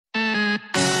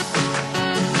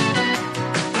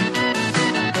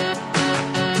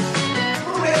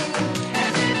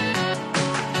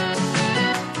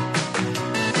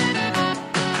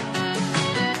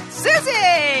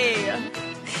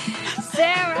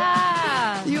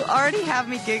already have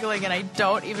me giggling, and I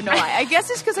don't even know why. I guess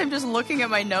it's because I'm just looking at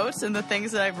my notes and the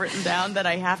things that I've written down that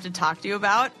I have to talk to you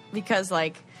about. Because,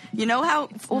 like, you know how...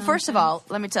 Well, first of all,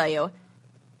 let me tell you,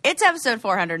 it's episode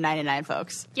 499,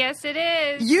 folks. Yes, it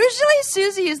is. Usually,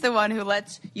 Susie is the one who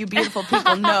lets you beautiful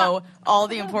people know all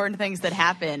the important things that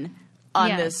happen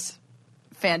on this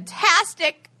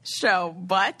fantastic show.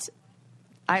 But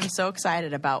I'm so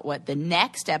excited about what the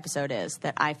next episode is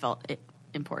that I felt it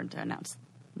important to announce.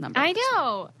 I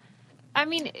know. I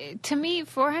mean, to me,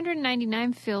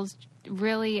 499 feels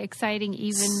really exciting,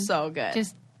 even so good.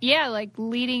 Just like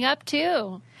leading up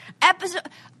to episode.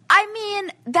 I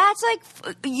mean, that's like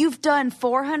you've done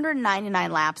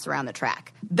 499 laps around the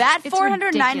track. That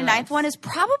 499th one is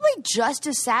probably just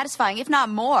as satisfying, if not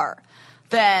more,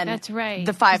 than that's right.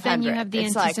 The 500. Then you have the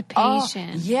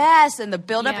anticipation. Like, yes, and the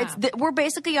build up. Yeah. We're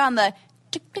basically on the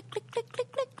tick, click, click, click,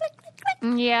 click, click, click,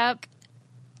 click. Yep.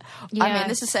 Yes. I mean,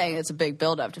 this is saying it's a big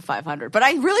build up to 500, but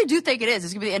I really do think it is.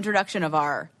 It's going to be the introduction of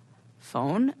our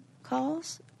phone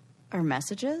calls, our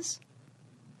messages.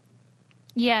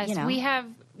 Yes, you know. We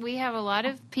have a lot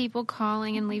of people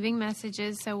calling and leaving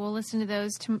messages, so we'll listen to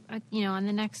those on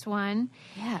the next one.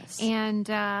 Yes. And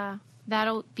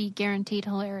that'll be guaranteed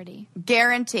hilarity.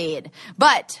 Guaranteed.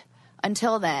 But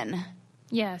until then.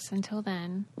 Yes, until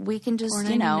then. We can just,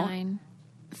 $4.99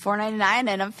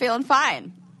 and I'm feeling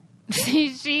fine.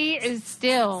 She is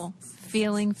still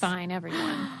feeling fine,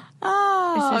 everyone.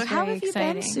 Oh, this is how very have exciting.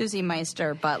 You been, Susie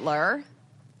Meister Butler?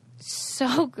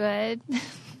 So good.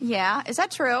 Yeah, is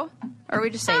that true? Or we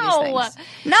just say No. these things?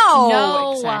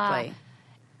 No, exactly.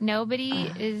 Nobody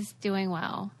is doing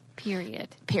well.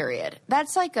 Period.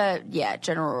 That's like a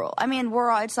general rule. I mean,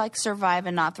 it's like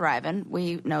surviving, not thriving.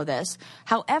 We know this.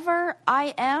 However,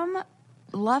 I am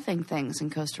loving things in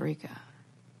Costa Rica.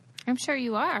 I'm sure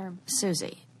you are,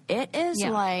 Susie. It is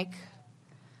like,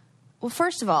 well,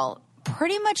 first of all,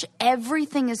 pretty much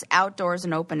everything is outdoors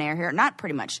and open air here. Not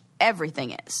pretty much,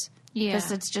 everything is. Yeah.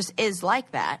 Because it just is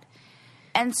like that.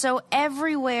 And so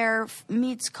everywhere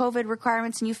meets COVID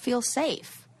requirements and you feel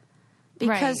safe.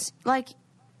 Because, like,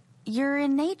 you're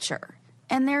in nature.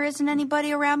 And there isn't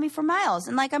anybody around me for miles.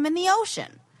 And, like, I'm in the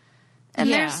ocean. And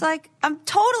there's, like, I'm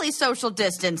totally social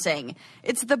distancing.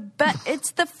 It's the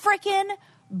frickin'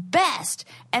 best.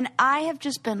 And I have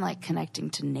just been, like, connecting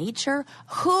to nature.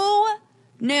 Who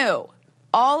knew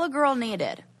all a girl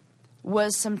needed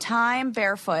was some time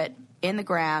barefoot in the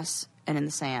grass and in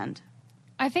the sand?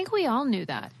 I think we all knew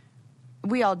that.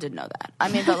 We all did know that. I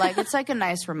mean, but, like, it's like a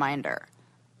nice reminder,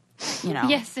 you know?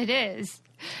 Yes, it is.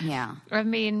 Yeah. I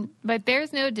mean, but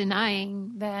there's no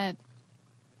denying that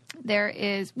there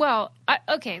is. Well,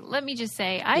 okay, let me just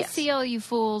say, I see all you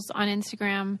fools on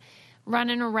Instagram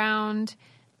running around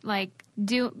acting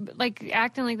like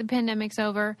the pandemic's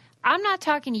over. I'm not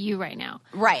talking to you right now.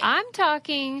 Right. I'm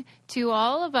talking to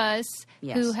all of us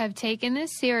who have taken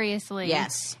this seriously.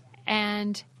 Yes.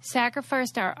 And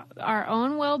sacrificed our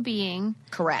own well-being.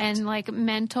 Correct. And, like,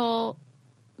 mental,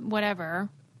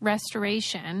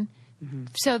 restoration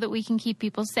so that we can keep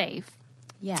people safe.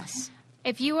 Yes.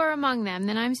 If you are among them,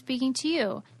 then I'm speaking to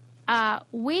you.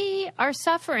 We are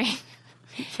suffering.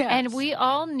 Yes. And we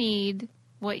all need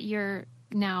what you're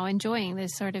now enjoying,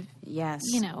 this sort of,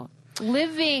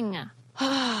 living.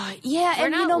 Yeah, We're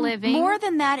not living. More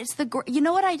than that, it's you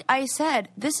know what I said?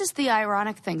 This is the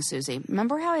ironic thing, Susie.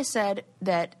 Remember how I said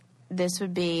that this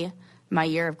would be my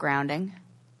year of grounding?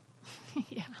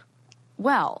 Yeah.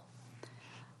 Well.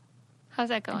 How's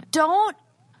that going?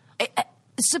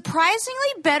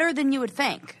 Surprisingly better than you would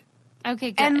think.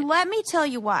 Okay, good. And let me tell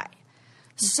you why.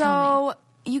 So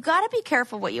you got to be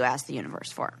careful what you ask the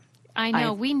universe for. I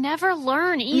know. We never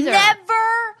learn either.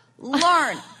 Never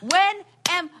learn. When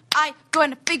am I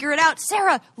going to figure it out?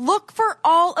 Sarah, look for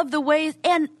all of the ways.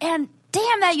 And damn,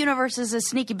 that universe is a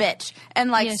sneaky bitch. And,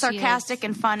 like, sarcastic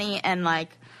and funny and,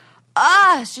 like,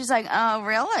 she's like, oh,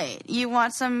 really? You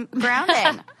want some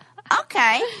grounding?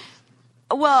 Okay.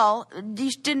 Well,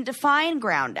 you didn't define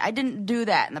ground. I didn't do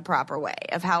that in the proper way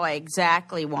of how I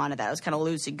exactly wanted that. I was kind of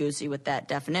loosey-goosey with that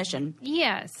definition.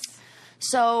 Yes.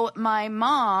 So my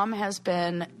mom has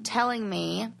been telling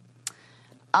me,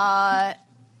 as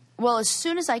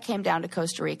soon as I came down to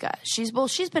Costa Rica, she's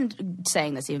been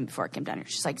saying this even before I came down here.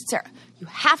 She's like, Sarah, you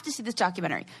have to see this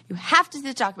documentary. You have to see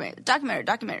this documentary.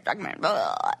 Documentary. Blah,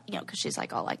 blah, because she's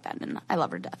like all like that, and I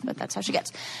love her to death, but that's how she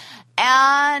gets.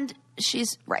 And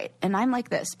she's right, and I'm like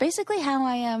this, basically how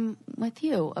I am with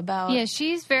you about. Yeah,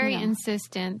 she's very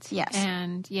insistent. Yes,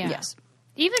 and yes.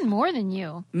 Even more than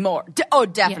you. More.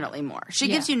 Definitely more. She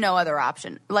gives you no other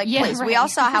option. Like, please, right. we all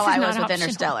saw how This I is was not with optional.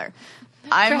 Interstellar.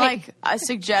 I'm Right. like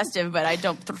suggestive, but I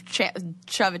don't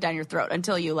shove it down your throat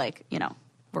until you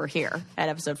we're here at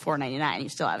episode 499. You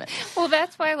still have it. Well,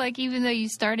 that's why, even though you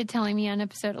started telling me on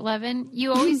episode 11,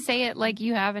 you always say it like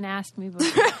you haven't asked me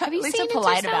before. Have you At least seen I'm it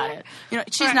polite yourself? about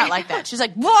it. She's not like that. She's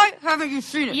like, why haven't you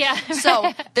seen it? Yeah.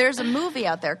 So there's a movie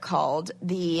out there called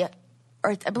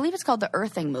I believe it's called the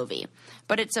Earthing movie,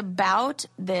 but it's about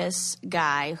this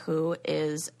guy who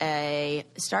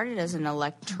started as an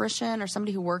electrician or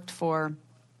somebody who worked for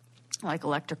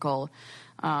electrical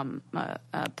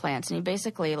plants, and he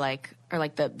basically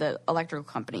the electrical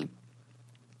company,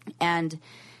 and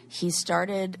he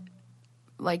started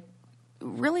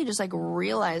really just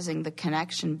realizing the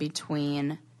connection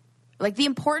between the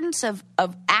importance of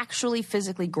actually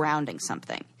physically grounding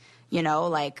something,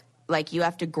 like you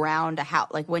have to ground a house.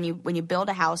 Like when you build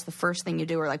a house, the first thing you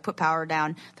do, or put power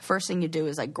down, the first thing you do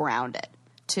is ground it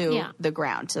to the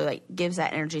ground. So gives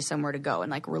that energy somewhere to go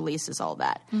and releases all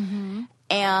that. Mm-hmm.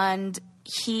 And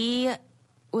he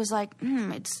was like,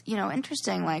 it's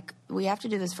interesting. We have to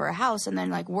do this for a house, and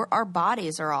then our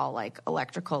bodies are all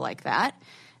electrical like that.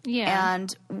 Yeah.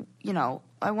 And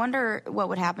I wonder what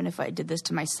would happen if I did this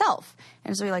to myself.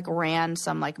 And so he ran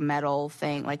some metal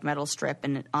thing, metal strip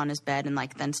on his bed, and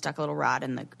then stuck a little rod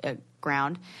in the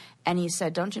ground. And he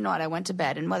said, don't you know what? I went to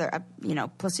bed, and whether,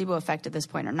 placebo effect at this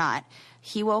point or not,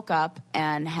 he woke up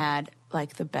and had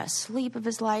the best sleep of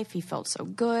his life. He felt so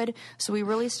good. So we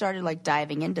really started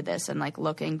diving into this and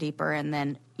looking deeper, and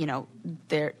then,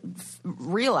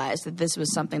 realized that this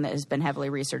was something that has been heavily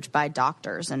researched by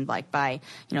doctors and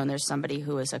and there's somebody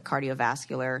who is a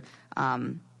cardiovascular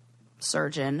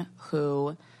surgeon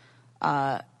who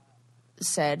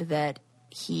said that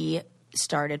he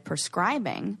started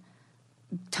prescribing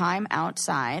time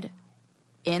outside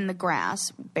in the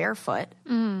grass barefoot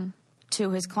to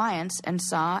his clients, and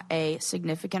saw a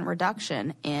significant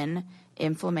reduction in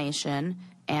inflammation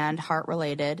and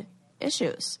heart-related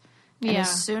issues. And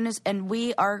as soon as, and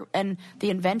the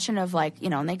invention of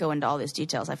and they go into all these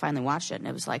details. I finally watched it, and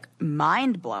it was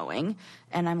mind-blowing.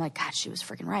 And I'm like, God, she was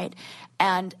freaking right.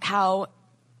 And how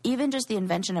even just the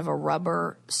invention of a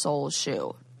rubber sole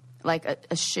shoe,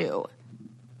 a shoe.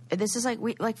 This is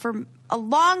for a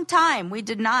long time, we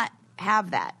did not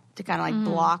have that to kind of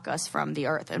block us from the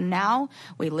earth. And now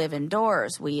we live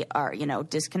indoors. We are,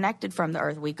 disconnected from the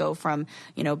earth. We go from,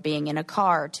 being in a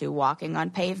car to walking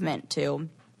on pavement to,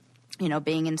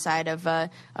 being inside of a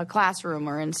classroom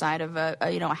or inside of a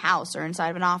house or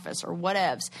inside of an office or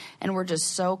whatevs. And we're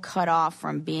just so cut off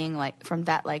from being from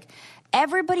that,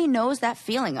 everybody knows that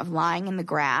feeling of lying in the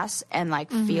grass and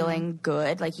feeling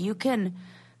good. You can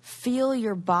feel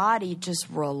your body just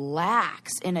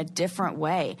relax in a different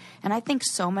way. And I think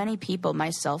so many people,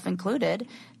 myself included,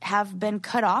 have been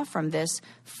cut off from this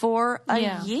for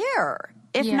a year,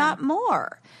 if not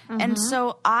more. Mm-hmm. And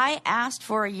so I asked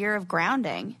for a year of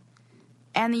grounding,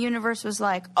 and the universe was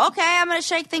like, okay, I'm going to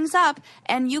shake things up.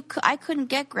 And I couldn't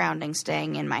get grounding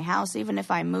staying in my house, even if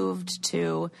I moved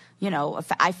to,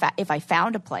 if I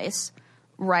found a place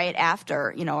right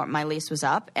after, my lease was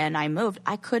up and I moved,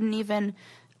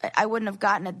 I wouldn't have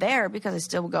gotten it there because I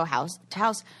still would go house to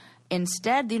house.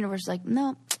 Instead, the universe is like,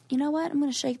 no, you know what? I'm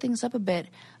going to shake things up a bit.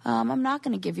 I'm not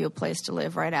going to give you a place to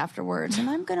live right afterwards. And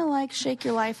I'm going to shake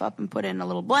your life up and put it in a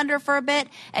little blender for a bit.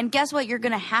 And guess what? You're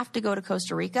going to have to go to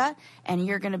Costa Rica, and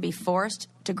you're going to be forced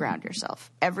to ground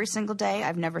yourself. Every single day,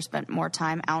 I've never spent more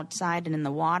time outside and in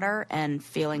the water and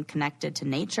feeling connected to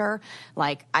nature.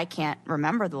 I can't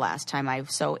remember the last time I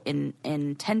so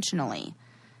intentionally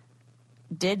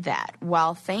did that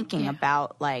while thinking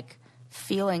about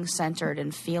feeling centered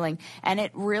and feeling, and it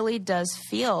really does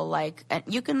feel and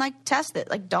you can test it.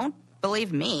 Don't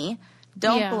believe me,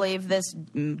 don't believe this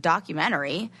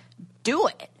documentary, do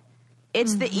it.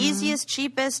 It's the easiest,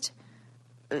 cheapest,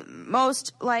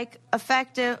 most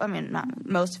effective. I mean, not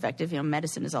most effective,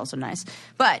 medicine is also nice,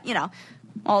 but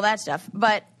all that stuff,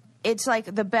 but it's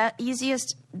the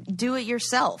easiest, do it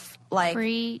yourself.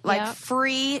 Free,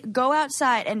 free, go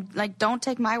outside and don't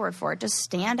take my word for it. Just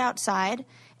stand outside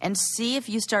and see if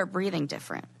you start breathing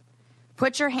different.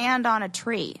 Put your hand on a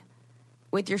tree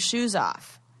with your shoes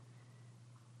off.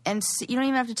 And see, you don't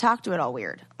even have to talk to it all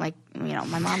weird. My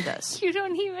mom does. You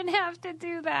don't even have to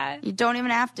do that. You don't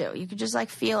even have to. You could just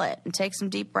feel it and take some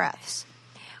deep breaths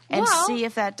and see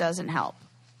if that doesn't help.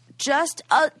 Just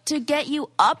to get you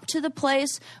up to the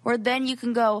place where then you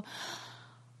can go,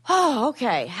 oh,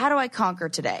 okay, how do I conquer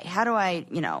today? How do I,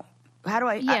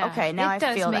 okay, now I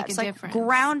feel that. It's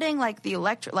grounding, the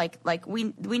electric, we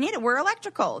need it. We're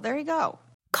electrical. There you go.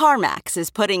 CarMax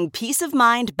is putting peace of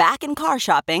mind back in car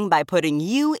shopping by putting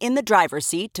you in the driver's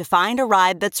seat to find a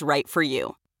ride that's right for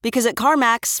you. Because at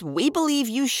CarMax, we believe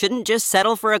you shouldn't just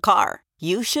settle for a car.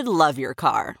 You should love your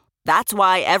car. That's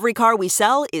why every car we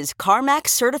sell is CarMax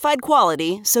certified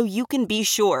quality, so you can be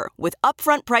sure with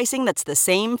upfront pricing that's the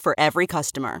same for every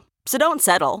customer. So don't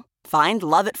settle. Find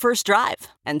love at first drive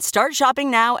and start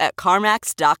shopping now at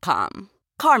CarMax.com.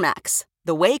 CarMax,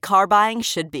 the way car buying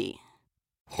should be.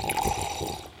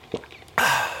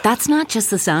 That's not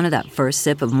just the sound of that first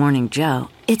sip of Morning Joe.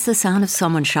 It's the sound of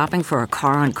someone shopping for a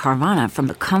car on Carvana from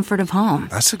the comfort of home.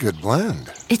 That's a good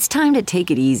blend. It's time to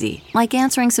take it easy, like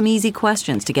answering some easy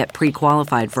questions to get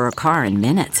pre-qualified for a car in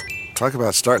minutes. Talk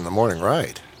about starting the morning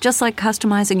right. Just like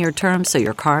customizing your terms so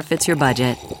your car fits your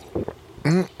budget.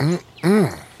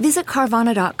 Visit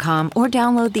Carvana.com or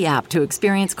download the app to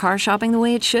experience car shopping the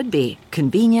way it should be.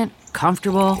 Convenient,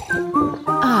 comfortable.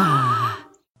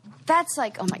 That's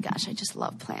like, oh my gosh, I just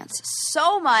love plants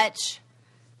so much.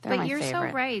 They're but my you're favorite.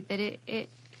 so right that it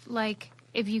like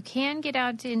if you can get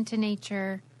out into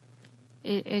nature,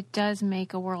 it does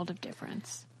make a world of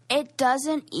difference. It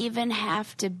doesn't even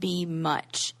have to be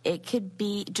much. It could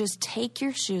be just take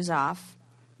your shoes off,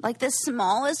 like the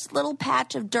smallest little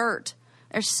patch of dirt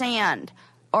or sand,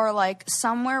 or like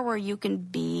somewhere where you can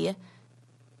be,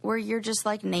 where you're just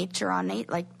like nature on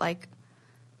like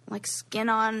skin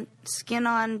on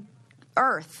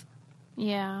earth.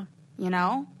 Yeah, you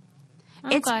know.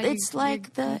 I'm glad it's like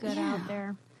you got out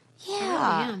there.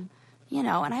 Yeah, really you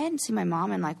know. And I hadn't seen my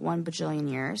mom in like 1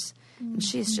 bajillion years. And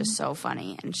she's just so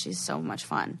funny, and she's so much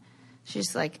fun.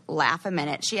 She's like, laugh a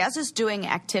minute. She has us doing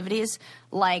activities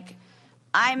like,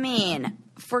 I mean,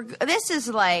 this is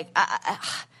like...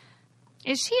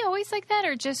 Is she always like that,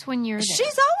 or just when you're there?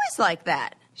 She's always like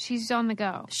that. She's on the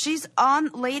go. She's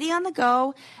lady on the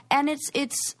go, and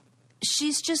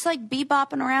she's just like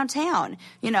bebopping around town,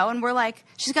 you know, and we're like,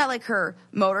 she's got like her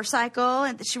motorcycle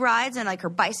and she rides and like her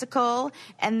bicycle.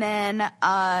 And then,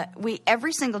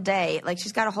 every single day, like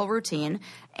she's got a whole routine,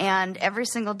 and every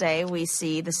single day we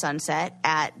see the sunset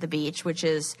at the beach, which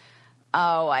is,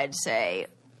 I'd say,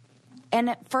 and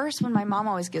at first when my mom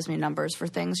always gives me numbers for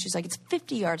things, she's like, it's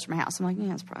 50 yards from my house. I'm like,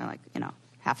 yeah, it's probably like, you know,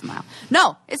 half a mile.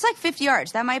 No, it's like 50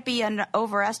 yards. That might be an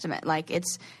overestimate. Like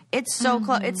it's so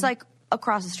close. It's like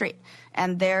across the street,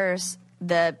 and there's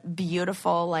the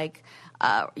beautiful like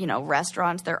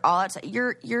restaurants. They're all outside.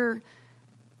 You're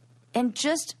and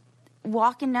just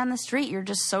walking down the street, you're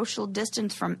just social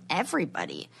distance from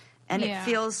everybody, and it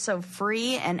feels so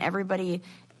free, and everybody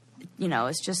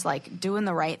is just like doing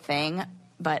the right thing,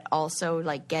 but also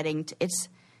like getting to,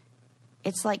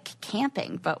 it's like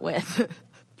camping but with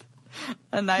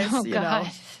a nice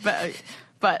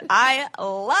But I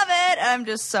love it. I'm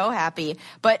just so happy.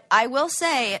 But I will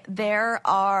say there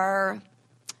are,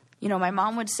 my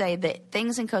mom would say that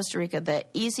things in Costa Rica, the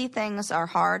easy things are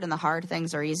hard and the hard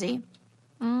things are easy.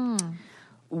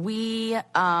 We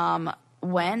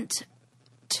went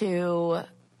to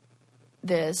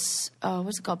this,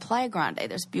 what's it called? Playa Grande.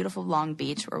 This beautiful long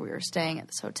beach where we were staying at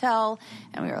this hotel,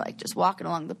 and we were like just walking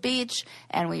along the beach,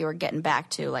 and we were getting back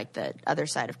to like the other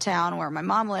side of town where my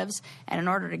mom lives. And in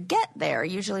order to get there,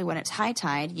 usually when it's high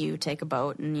tide, you take a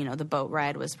boat, and the boat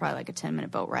ride was probably like a 10-minute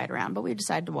boat ride around, but we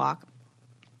decided to walk.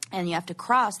 And you have to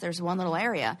cross, there's one little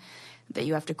area that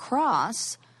you have to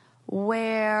cross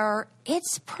where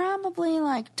it's probably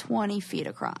like 20 feet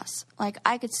across. Like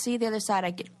I could see the other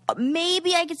side.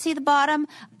 Maybe I could see the bottom.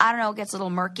 I don't know. It gets a little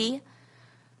murky.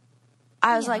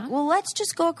 I was like, well, let's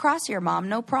just go across here, Mom.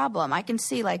 No problem. I can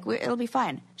see, like, it'll be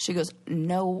fine. She goes,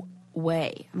 no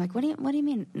way. I'm like, what do you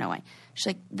mean, no way? She's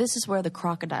like, this is where the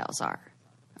crocodiles are.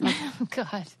 I'm like, oh,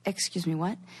 God. Excuse me,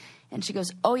 what? And she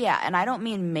goes, oh, yeah, and I don't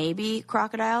mean maybe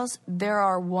crocodiles. There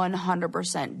are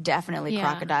 100% definitely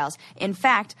crocodiles. In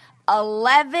fact,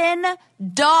 11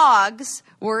 dogs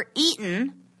were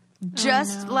eaten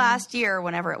just last year,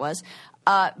 whenever it was,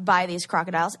 by these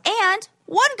crocodiles. And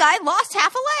one guy lost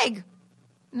half a leg.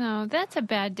 No, that's a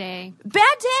bad day.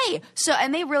 Bad day. So,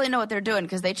 and they really know what they're doing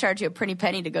because they charge you a pretty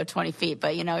penny to go 20 feet.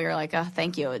 But, you're like, oh,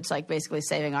 thank you. It's like basically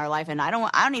saving our life. And I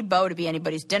don't need Bo to be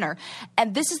anybody's dinner.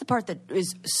 And this is the part that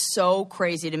is so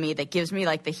crazy to me that gives me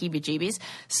like the heebie-jeebies.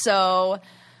 So,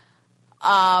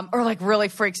 or like really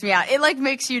freaks me out. It like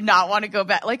makes you not want to go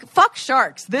back. Like, fuck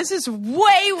sharks. This is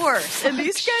way worse. And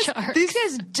these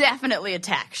guys definitely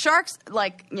attack. Sharks,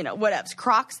 like, whatevs.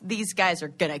 Crocs, these guys are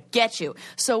gonna get you.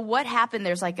 So what happened,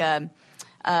 there's like a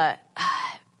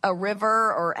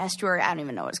river or estuary, I don't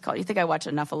even know what it's called. You think I watch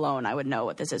Enough Alone, I would know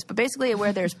what this is. But basically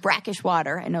where there's brackish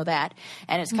water, I know that.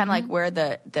 And it's kind of like where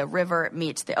the river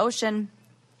meets the ocean.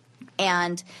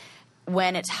 And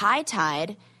when it's high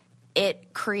tide,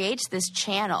 it creates this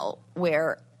channel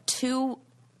where two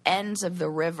ends of the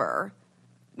river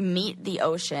meet the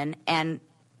ocean, and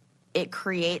it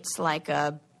creates like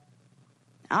a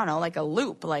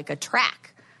loop, like a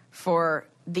track for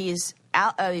these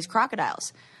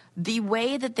crocodiles. The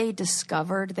way that they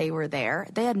discovered they were there,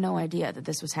 they had no idea that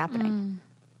this was happening.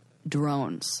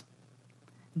 Drones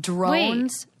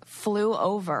flew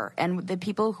over, and the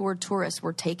people who were tourists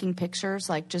were taking pictures,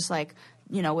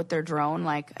 with their drone,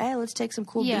 like, hey, let's take some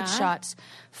cool beach shots.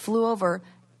 Flew over,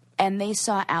 and they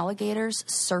saw alligators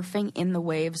surfing in the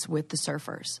waves with the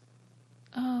surfers.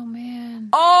 Oh, man.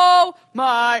 Oh,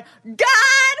 my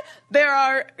God! There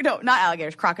are, no, not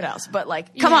alligators, crocodiles, but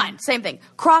come on, same thing.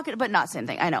 But not same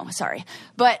thing, I know, sorry.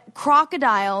 But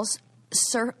crocodiles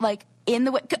surf, in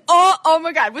the way, oh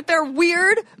my God, with their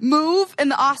weird move and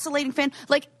the oscillating fan.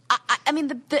 I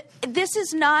mean, this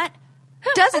is not,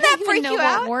 doesn't that freak you out? I don't even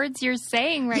know what words you're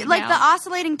saying right now. The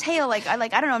oscillating tail, I don't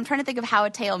know, I'm trying to think of how a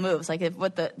tail moves,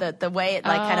 with the way it,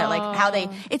 how they,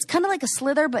 it's kind of like a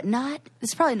slither, but not,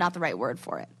 it's probably not the right word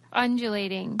for it.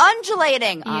 Undulating.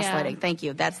 Oscillating. Thank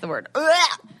you. That's the word.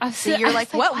 So you're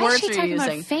what words are you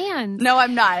using? About fans? No,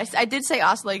 I'm not. I did say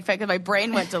oscillating fan because my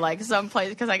brain went to some place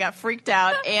because I got freaked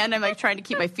out, and I'm trying to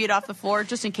keep my feet off the floor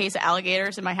just in case of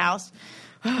alligators in my house.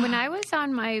 When I was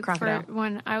on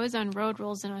when I was on road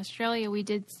rules in Australia, we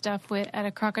did stuff at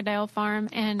a crocodile farm,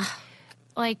 and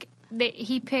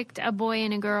he picked a boy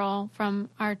and a girl from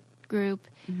our group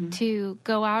to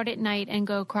go out at night and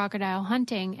go crocodile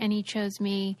hunting, and he chose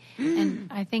me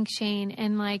and I think Shane,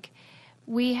 and I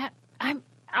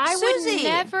would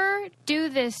never do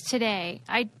this today.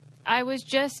 I was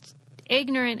just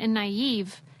ignorant and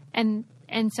naive, and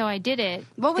so I did it.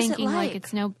 What was thinking it like?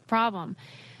 It's no problem.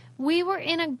 We were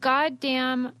in a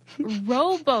goddamn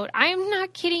rowboat. I'm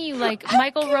not kidding you.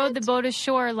 Michael rowed the boat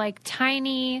ashore,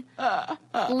 tiny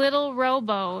little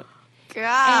rowboat.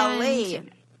 Golly.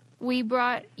 And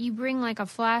you bring a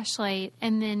flashlight,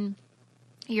 and then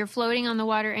you're floating on the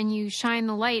water, and you shine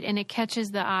the light, and it catches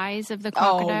the eyes of the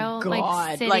crocodile, oh,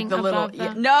 God. Sitting the little, above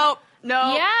them. No.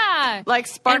 Yeah.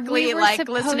 Sparkly,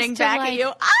 listening back at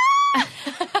you.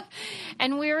 Ah!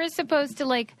 And we were supposed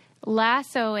to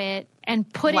lasso it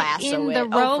and put it in the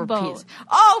rowboat.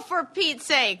 For Pete's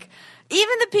sake.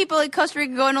 Even the people in Costa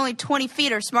Rica going only 20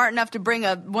 feet are smart enough to bring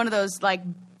one of those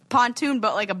pontoon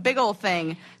boat, a big old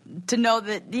thing, to know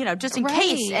that, just in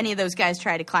case any of those guys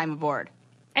try to climb aboard.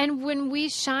 And when we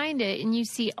shined it, and you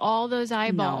see all those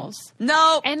eyeballs.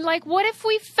 No. And what if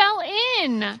we fell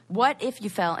in? What if you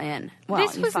fell in? Well,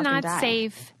 this was not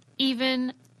safe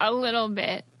even a little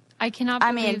bit. I cannot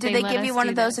believe did they give you one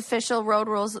of those official road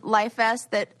rules life vests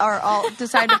that are all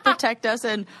designed to protect us?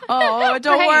 And don't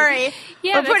worry,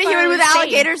 we're putting you in with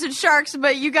alligators and sharks,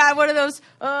 but you got one of those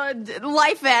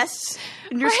life vests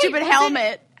and your stupid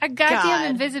helmet. A goddamn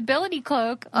invisibility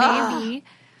cloak, maybe.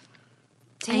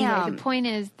 Damn. Anyway, the point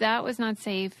is that was not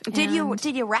safe. Did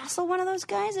you wrestle one of those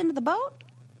guys into the boat?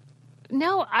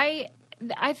 No, I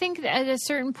think at a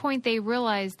certain point they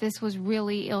realized this was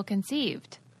really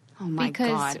ill-conceived. Oh my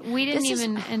God! Because we didn't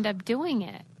even end up doing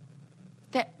it.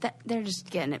 They're just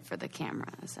getting it for the camera,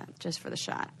 just for the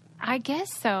shot. I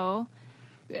guess so.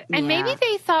 And maybe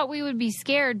they thought we would be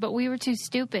scared, but we were too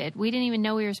stupid. We didn't even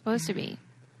know we were supposed to be.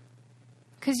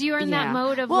 Because you were in that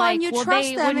mode of and you trust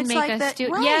they them. wouldn't It's make us do.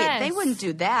 Right, yes. They wouldn't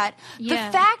do that. Yeah.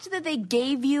 The fact that they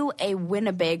gave you a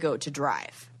Winnebago to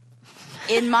drive,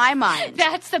 in my mind,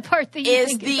 that's the part that you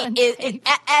think is unsafe.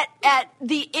 At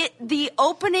the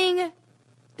opening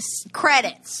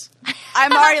credits,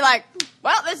 I'm already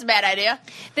well, this is a bad idea.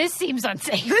 This seems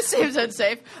unsafe.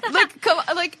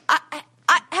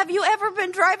 Have you ever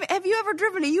been driving? Have you ever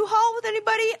driven a U-Haul with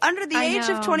anybody under the age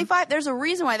of 25? There's a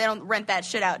reason why they don't rent that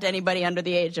shit out to anybody under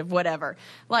the age of whatever.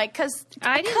 Because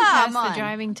I didn't pass the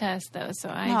driving test though, so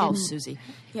I didn't. Susie,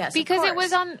 yes, because it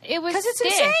was because it's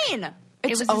stick. insane.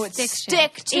 It was a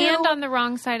stick too? And on the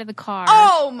wrong side of the car.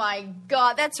 Oh my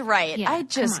God, that's right. Yeah, I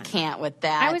just can't with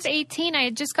that. I was 18. I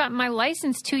had just gotten my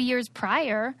license 2 years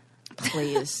prior.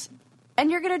 Please. And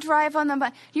you're going to drive on them.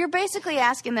 You're basically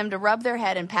asking them to rub their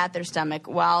head and pat their stomach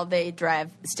while they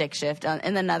drive stick shift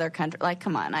in another country.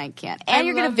 Come on, I can't. And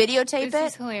you're going to videotape it?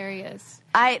 This is hilarious.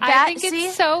 I think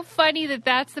it's so funny that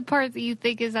that's the part that you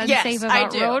think is unsafe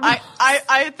about road rules.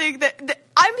 I think that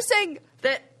I'm saying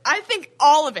that I think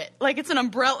all of it. It's an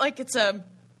umbrella.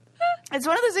 It's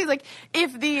one of those things.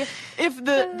 If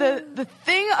the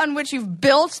thing on which you've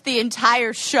built the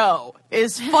entire show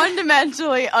is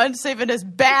fundamentally unsafe and a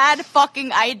bad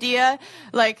fucking idea,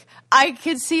 I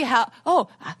can see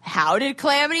how did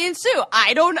calamity ensue?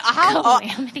 I don't know how.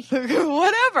 Calamity.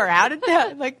 Whatever. How did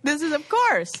that? This is, of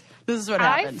course, this is what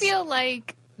happens. I feel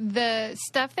like the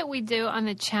stuff that we do on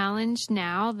the challenge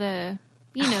now, the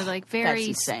you know, like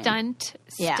very stunt,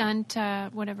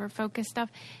 whatever focus stuff,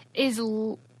 is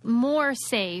more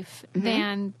safe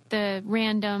than the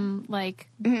random, like,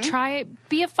 be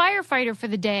a firefighter for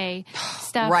the day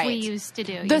stuff we used to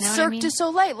do. The Cirque du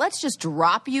Soleil. Let's just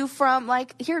drop you from,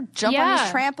 like, here, jump on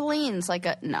these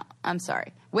trampolines. No, I'm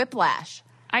sorry. Whiplash.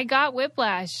 I got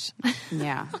whiplash.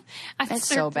 Yeah. It's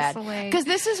so bad. Because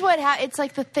this is what it's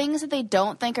like the things that they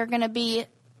don't think are going to be.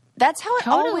 That's how it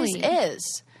always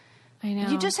is. I know.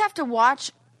 You just have to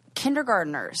watch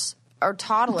kindergartners or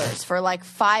toddlers for like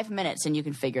 5 minutes and you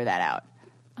can figure that out.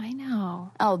 I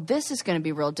know. Oh, this is going to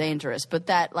be real dangerous. But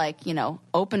that, like, you know,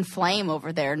 open flame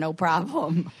over there, no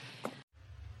problem.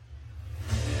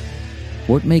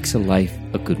 What makes a life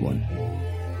a good one?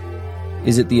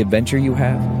 Is it the adventure you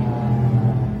have?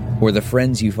 Or the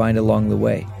friends you find along the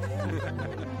way?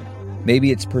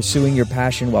 Maybe it's pursuing your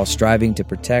passion while striving to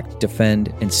protect,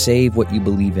 defend, and save what you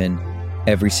believe in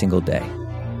every single day.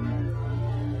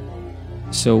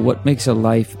 So what makes a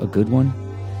life a good one?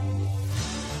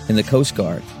 In the Coast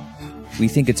Guard, we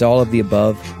think it's all of the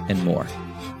above and more.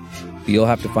 But you'll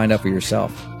have to find out for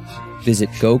yourself. Visit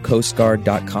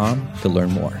gocoastguard.com to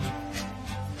learn more.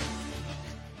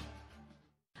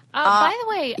 By the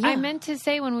way, I meant to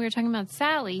say when we were talking about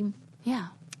Sally. Yeah.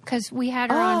 Because we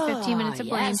had her on 15 Minutes of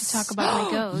Blame to talk about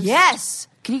my ghost. Yes.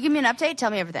 Can you give me an update?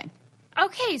 Tell me everything.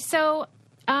 Okay, so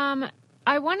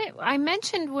I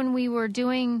mentioned when we were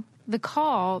doing the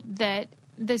call that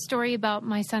the story about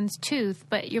my son's tooth,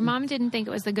 but your mom didn't think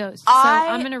it was the ghost. So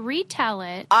I'm going to retell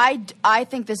it. I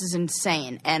think this is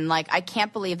insane. And, like, I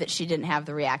can't believe that she didn't have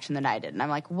the reaction that I did. And I'm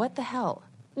like, what the hell?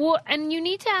 Well, and you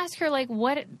need to ask her, like,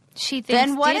 what she thinks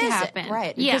then what did is happen. It?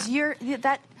 Right. Yeah. Because you're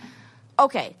that.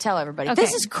 Okay, tell everybody. Okay.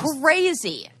 This is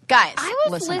crazy. Guys, I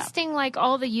was listing, like,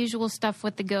 all the usual stuff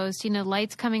with the ghost. You know,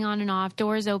 lights coming on and off,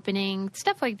 doors opening,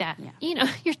 stuff like that. Yeah. You know,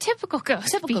 your typical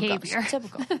ghost behavior. Ghost.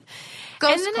 Typical.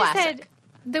 Ghost and then classic. I said,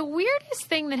 the weirdest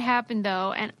thing that happened,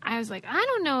 though, and I was like, I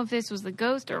don't know if this was the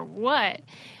ghost or what,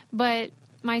 but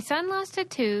my son lost a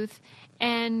tooth,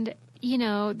 and, you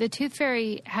know, the tooth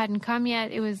fairy hadn't come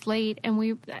yet. It was late,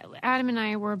 and Adam and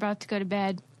I were about to go to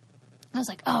bed. I was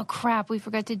like, oh, crap, we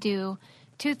forgot to do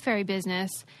tooth fairy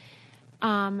business.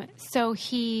 So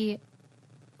he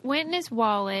went in his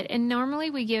wallet, and normally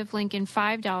we give Lincoln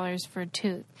 $5 for a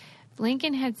tooth.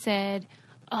 Lincoln had said,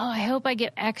 oh, I hope I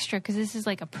get extra because this is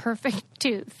like a perfect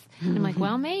tooth. And I'm like,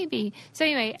 well, maybe. So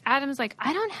anyway, Adam's like,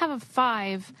 I don't have a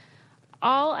 5.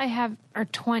 All I have are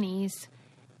 20s.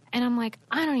 And I'm like,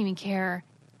 I don't even care.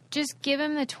 Just give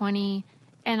him the 20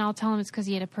 and I'll tell him it's because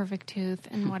he had a perfect tooth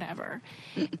and whatever.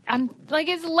 I'm like,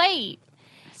 it's late.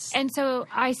 And so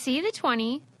I see the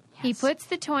 20. Yes. He puts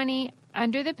the 20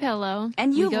 under the pillow.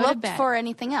 And you looked for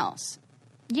anything else?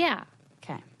 Yeah.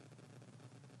 Okay.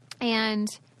 And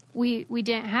we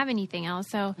didn't have anything else.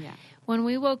 So when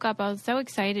we woke up, I was so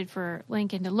excited for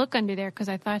Lincoln to look under there because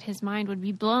I thought his mind would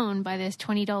be blown by this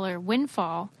 $20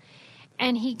 windfall.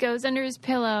 And he goes under his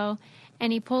pillow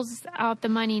and he pulls out the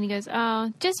money and he goes,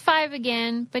 oh, just 5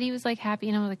 again. But he was like happy.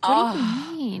 And I was like, what do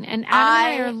you mean? And Adam and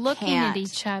I are looking at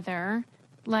each other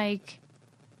like,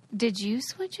 did you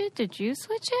switch it? Did you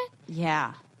switch it?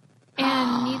 Yeah.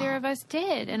 And neither of us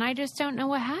did. And I just don't know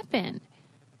what happened.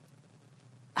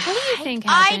 What do you think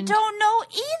happened? I don't know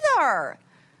either.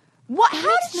 What? How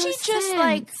did she just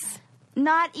like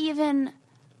not even?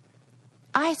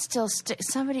 I still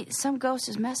some ghost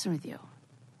is messing with you.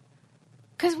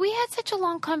 Because we had such a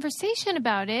long conversation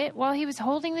about it while he was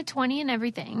holding the 20 and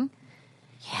everything.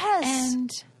 Yes. And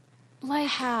like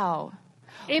how?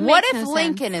 What if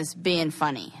Lincoln is being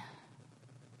funny?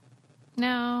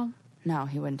 No,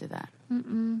 he wouldn't do that.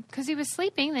 Because he was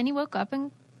sleeping. Then he woke up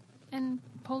and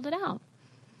pulled it out.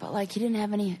 But, like, he didn't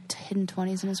have any hidden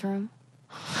 20s in his room?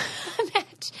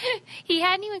 He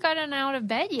hadn't even gotten out of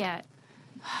bed yet.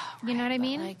 You know what I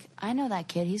mean? Like, I know that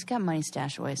kid. He's got money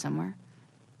stashed away somewhere.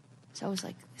 So I was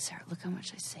like, Sarah, look how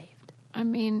much I saved. I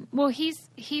mean, well,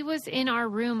 he was in our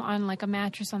room on, like, a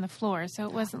mattress on the floor, so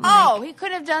it wasn't like... Oh, he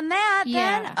could have done that then?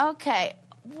 Yeah. Okay.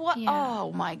 What? Yeah.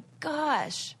 Oh, my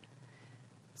gosh.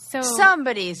 So I'm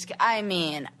going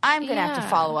to have to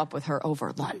follow up with her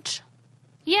over lunch.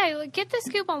 Yeah, like, get the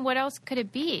scoop on what else could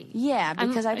it be. Yeah,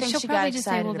 because I think she got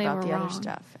excited about the wrong. other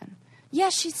stuff. And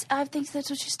I think that's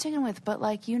what she's sticking with, but,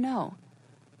 like, you know.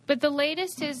 But the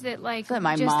latest is that, like, I feel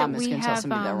like my mom is going to tell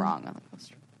somebody they're wrong.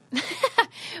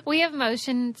 We have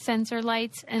motion sensor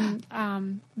lights,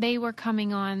 and they were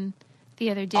coming on the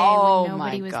other day when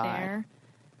nobody was there.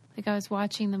 Like, I was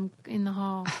watching them in the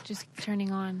hall, just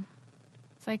turning on.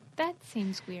 It's like, that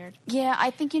seems weird. Yeah,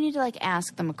 I think you need to, like,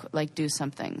 ask them, like, do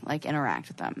something, like, interact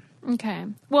with them. Okay.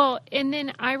 Well, and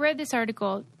then I read this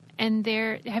article, and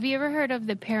have you ever heard of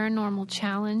the Paranormal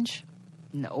Challenge?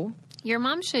 No. Your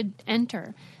mom should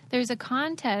enter. There's a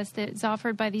contest that's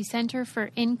offered by the Center for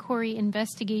Inquiry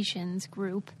Investigations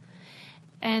group,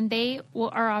 and they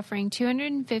are offering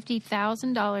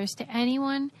 $250,000 to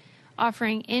anyone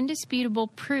offering indisputable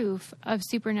proof of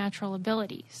supernatural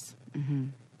abilities. Mm-hmm.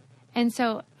 And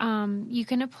so you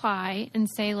can apply and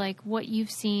say, like, what you've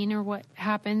seen or what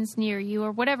happens near you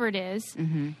or whatever it is.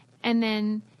 Mm-hmm. And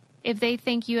then if they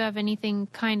think you have anything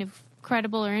kind of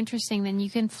credible or interesting, then you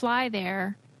can fly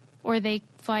there, or they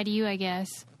fly to you, I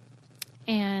guess,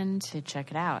 and to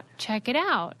check it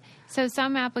out. So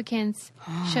some applicants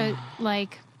show,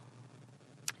 like,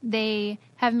 they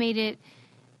have made it,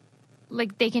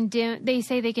 like, they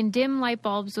say they can dim light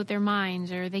bulbs with their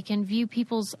minds, or they can view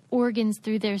people's organs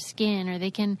through their skin, or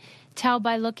they can tell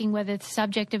by looking whether the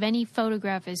subject of any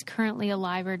photograph is currently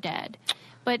alive or dead.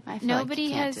 But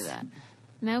nobody has do that.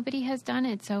 Nobody has done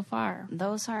it so far.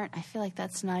 Those aren't, I feel like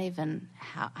that's not even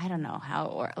how, I don't know how,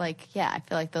 or like, yeah, I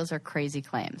feel like those are crazy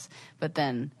claims. But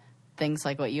then things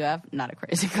like what you have, not a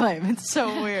crazy claim. It's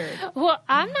so weird. Well,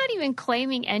 I'm not even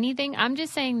claiming anything. I'm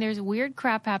just saying there's weird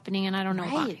crap happening and I don't know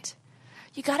why.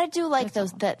 You got to do like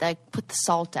those that like put the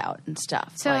salt out and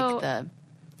stuff. So, like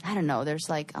I don't know, there's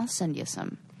like, I'll send you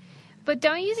some. But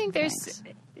don't you think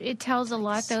it tells a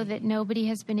lot though that nobody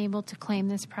has been able to claim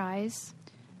this prize?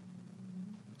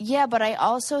 Yeah, but I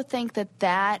also think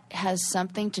that has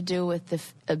something to do with the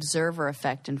observer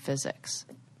effect in physics.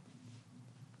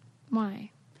 Why?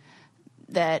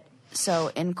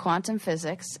 So in quantum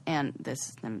physics and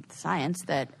this science,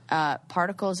 that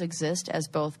particles exist as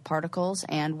both particles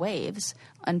and waves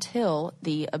until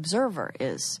the observer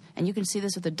is. And you can see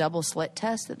this with the double slit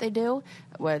test that they do,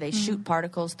 where they shoot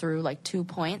particles through like 2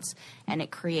 points, and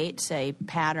it creates a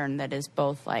pattern that is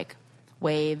both like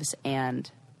waves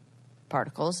and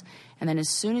particles. And then as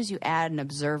soon as you add an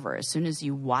observer, as soon as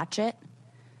you watch it,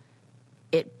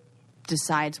 it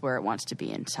decides where it wants to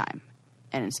be in time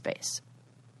and in space.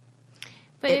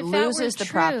 But it loses the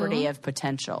property of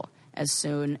potential as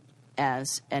soon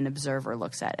as an observer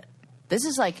looks at it. This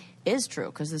is true,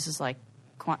 because this is like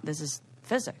this is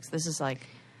physics. This is like,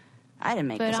 I didn't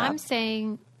make this up. But I'm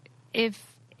saying if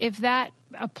that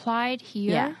applied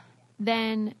here,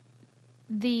 then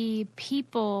the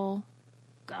people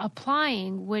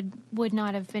applying would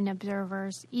not have been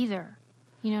observers either.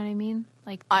 You know what I mean?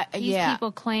 Like, these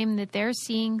people claim that they're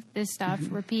seeing this stuff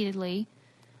repeatedly.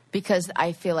 Because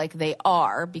I feel like they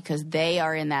are, because they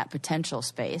are in that potential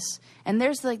space. And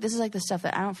there's like, this is like the stuff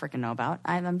that I don't freaking know about.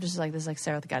 I'm just like, this is like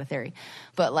Sarah with the God of Theory.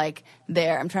 But like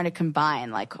I'm trying to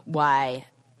combine like why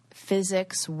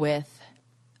physics with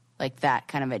like that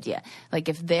kind of idea. Like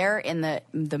if they're in the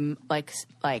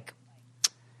like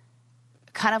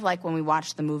kind of like when we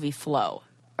watch the movie Soul,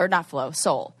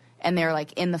 and they're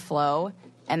like in the flow,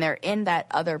 and they're in that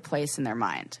other place in their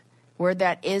mind where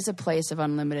that is a place of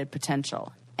unlimited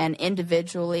potential. And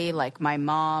individually, like my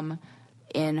mom,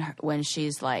 when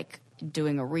she's like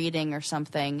doing a reading or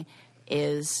something,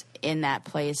 is in that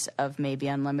place of maybe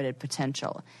unlimited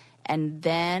potential. And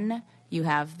then you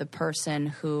have the person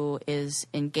who is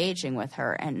engaging with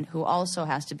her and who also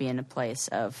has to be in a place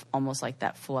of almost like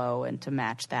that flow and to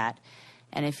match that.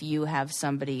 And if you have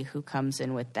somebody who comes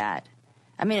in with that,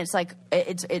 I mean, it's like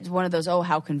it's one of those, oh,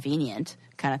 how convenient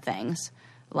kind of things.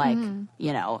 Like,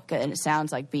 you know, and it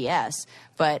sounds like BS,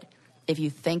 but if you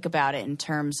think about it in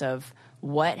terms of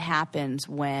what happens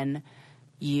when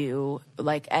you,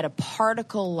 like at a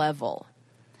particle level,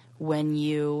 when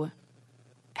you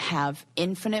have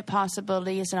infinite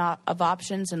possibilities of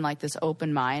options and like this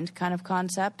open mind kind of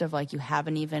concept of like you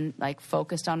haven't even like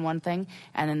focused on one thing,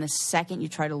 and then the second you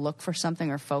try to look for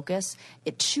something or focus,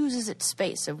 it chooses its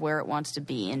space of where it wants to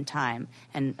be in time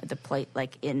and the plate,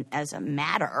 like in as a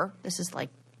matter. This is like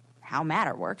how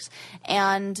matter works.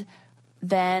 And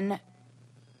then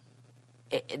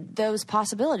those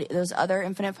other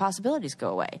infinite possibilities go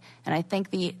away. And I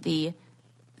think the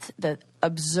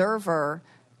observer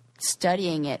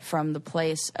studying it from the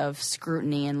place of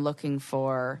scrutiny and looking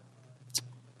for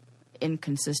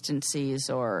inconsistencies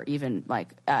or even like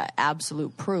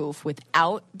absolute proof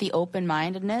without the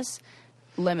open-mindedness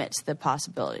limits the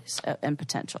possibilities and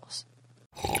potentials.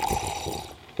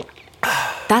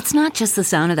 That's not just the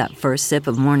sound of that first sip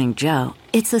of Morning Joe.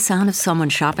 It's the sound of someone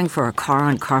shopping for a car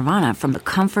on Carvana from the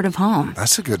comfort of home.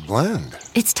 That's a good blend.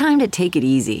 It's time to take it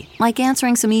easy, like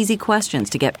answering some easy questions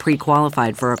to get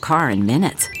pre-qualified for a car in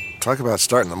minutes. Talk about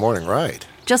starting the morning right.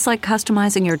 Just like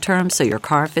customizing your terms so your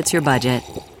car fits your budget.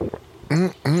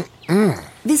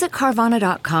 Visit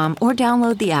Carvana.com or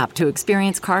download the app to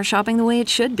experience car shopping the way it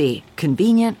should be.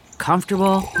 Convenient,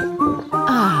 comfortable.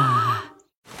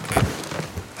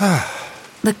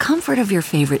 The comfort of your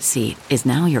favorite seat is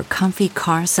now your comfy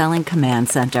car selling command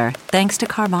center, thanks to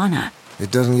Carvana.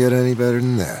 It doesn't get any better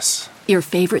than this. Your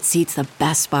favorite seat's the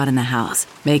best spot in the house.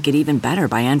 Make it even better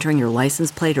by entering your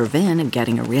license plate or VIN and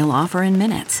getting a real offer in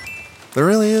minutes. There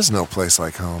really is no place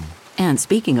like home. And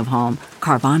speaking of home,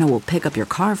 Carvana will pick up your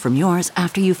car from yours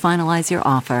after you finalize your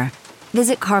offer.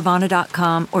 Visit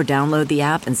Carvana.com or download the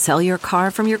app and sell your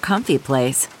car from your comfy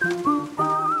place.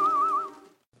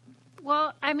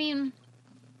 Well, I mean,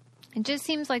 it just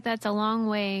seems like that's a long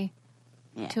way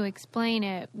to explain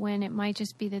it when it might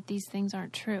just be that these things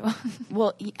aren't true.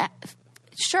 Well,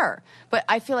 sure. But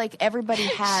I feel like everybody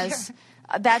has... Sure.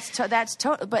 That's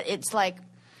total. But it's like...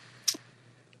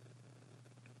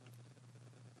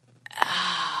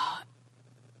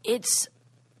 It's...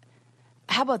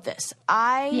 How about this?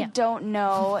 I don't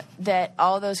know that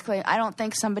all those claims... I don't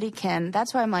think somebody can...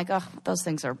 That's why I'm like, oh, those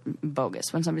things are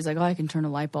bogus. When somebody's like, oh, I can turn a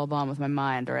light bulb on with my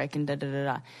mind, or I can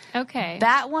da-da-da-da. Okay.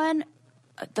 That one,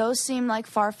 those seem like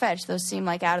far-fetched. Those seem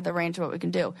like out of the range of what we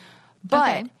can do.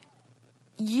 But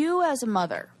you as a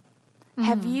mother,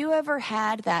 have you ever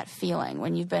had that feeling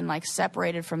when you've been, like,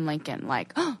 separated from Lincoln,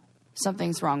 like, oh,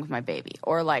 something's wrong with my baby,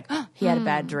 or like, oh, he had a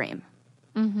bad dream?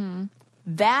 Mm-hmm.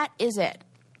 That is it.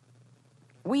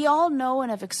 We all know and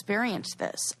have experienced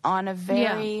this on a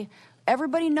very...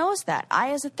 Everybody knows that.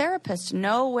 I, as a therapist,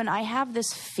 know when I have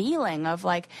this feeling of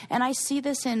like... And I see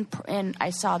this I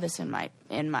saw this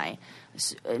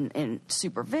in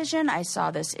supervision. I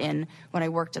saw this when I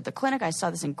worked at the clinic. I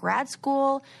saw this in grad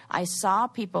school. I saw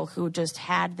people who just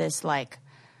had this like...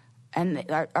 And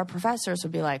our professors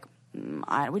would be like...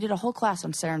 we did a whole class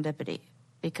on serendipity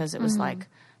because it was like...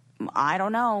 I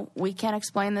don't know. We can't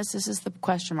explain this. This is the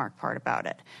question mark part about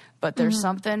it. But there's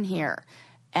something here.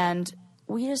 And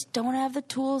we just don't have the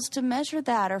tools to measure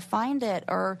that or find it.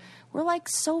 Or we're like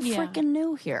so freaking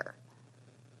new here.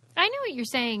 I know what you're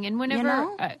saying. And whenever...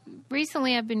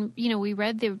 recently I've been... we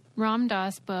read the Ram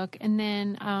Dass book. And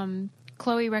then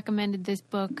Chloe recommended this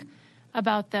book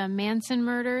about the Manson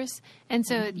murders. And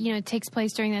so, it takes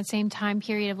place during that same time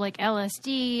period of like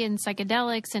LSD and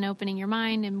psychedelics and opening your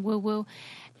mind and woo-woo.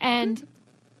 And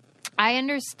I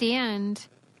understand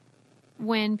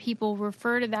when people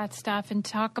refer to that stuff and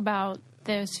talk about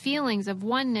those feelings of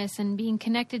oneness and being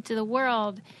connected to the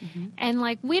world. And,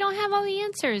 like, we don't have all the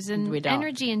answers and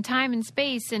energy and time and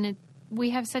space, and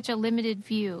we have such a limited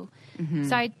view.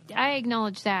 So I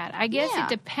acknowledge that. I guess it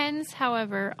depends,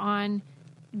 however, on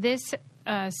this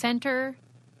center,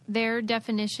 their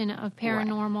definition of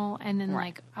paranormal, and then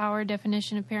like our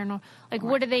definition of paranormal. Like,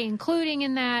 what are they including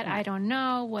in that? I don't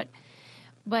know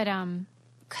but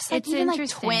because like, even like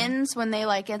twins, when they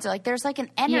like answer, like there's like an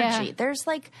energy. There's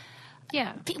like,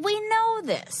 we know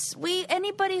this.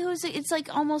 Anybody who's, it's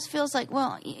like almost feels like,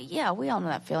 well, we all know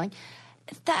that feeling.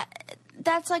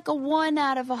 That's like a 1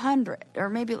 out of 100, or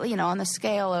maybe on the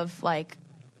scale of like.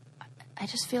 I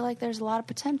just feel like there's a lot of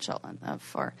potential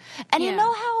for, and you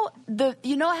know how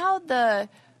the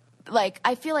like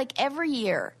I feel like every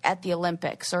year at the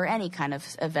Olympics or any kind of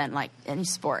event like any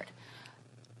sport,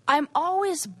 I'm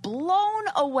always blown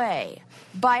away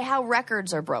by how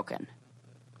records are broken.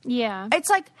 Yeah,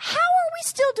 it's like, how are we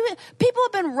still doing? People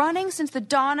have been running since the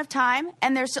dawn of time,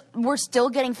 and we're still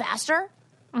getting faster.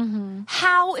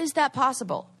 How is that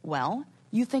possible? Well,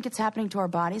 you think it's happening to our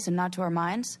bodies and not to our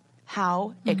minds?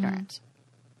 How ignorant.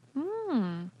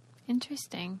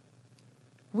 Interesting.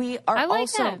 We are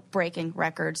also breaking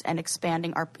records and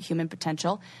expanding our human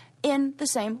potential in the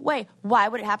same way. Why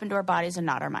would it happen to our bodies and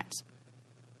not our minds?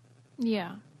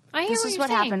 Yeah. I hear this what is you're what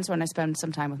saying. happens when I spend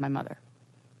some time with my mother.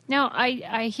 No,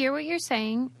 I hear what you're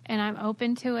saying, and I'm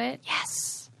open to it.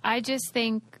 Yes. I just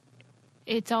think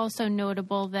it's also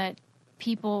notable that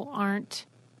people aren't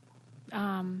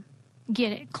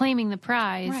claiming the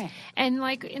prize. Right. And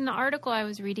like in the article I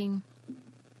was reading,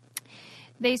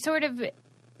 they sort of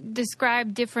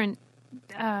describe different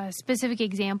specific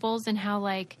examples and how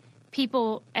like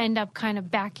people end up kind of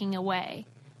backing away.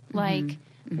 Like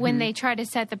when they try to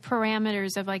set the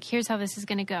parameters of like, here's how this is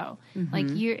going to go. Like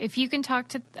if you can talk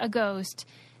to a ghost,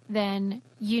 then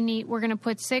we're going to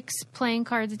put 6 playing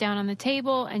cards down on the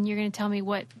table and you're going to tell me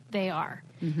what they are.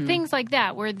 Things like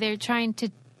that, where they're trying to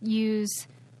use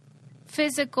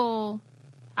physical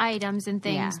items and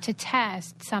things to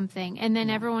test something, and then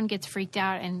everyone gets freaked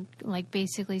out and like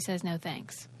basically says no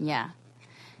thanks. Yeah.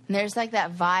 And there's like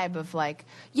that vibe of like,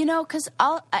 because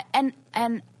I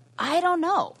don't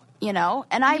know. you know?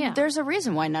 And there's a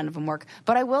reason why none of them work.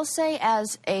 But I will say,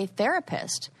 as a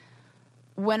therapist,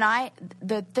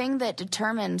 the thing that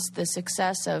determines the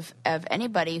success of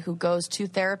anybody who goes to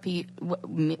therapy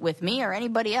with me or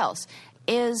anybody else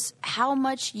is how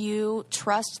much you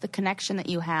trust the connection that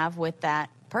you have with that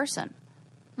person.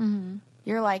 Mm-hmm.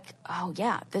 You're like, oh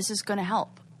yeah, this is going to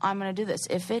help. I'm going to do this.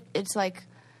 If it's like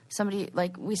somebody,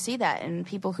 like we see that in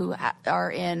people who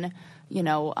are in, you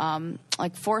know,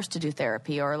 like forced to do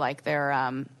therapy, or like they're,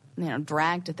 you know,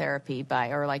 dragged to therapy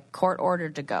or like court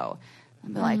ordered to go.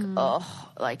 I'd be like,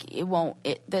 oh, like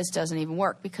this doesn't even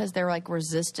work, because they're like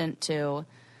resistant to,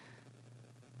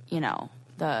 you know,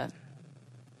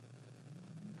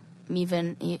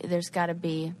 there's got to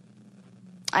be,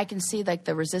 I can see like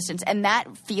the resistance, and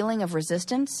that feeling of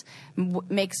resistance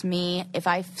makes me, if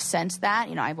I sense that,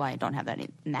 you know, I don't have that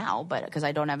now, but because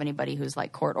I don't have anybody who's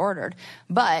like court ordered,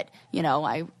 but, you know,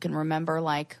 I can remember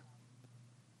like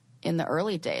in the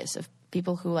early days of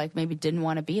people who like maybe didn't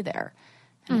want to be there.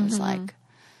 And it was like,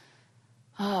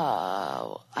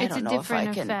 oh, I don't know if I can.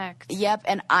 It's a different effect. Yep,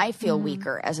 and I feel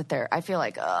weaker as a therapist. I feel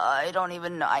like, I don't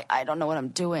even know. I don't know what I'm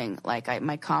doing. Like,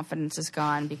 my confidence is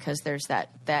gone, because there's that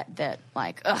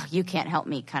like, you can't help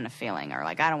me kind of feeling, or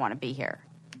like, I don't want to be here.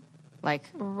 Like,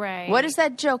 right. What is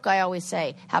that joke I always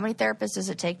say? How many therapists does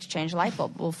it take to change a light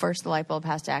bulb? Well, first the light bulb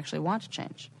has to actually want to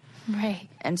change. Right.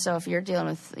 And so if you're dealing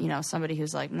with, you know, somebody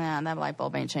who's like, nah, that light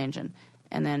bulb ain't changing.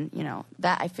 And then, you know,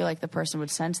 that I feel like the person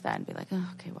would sense that and be like,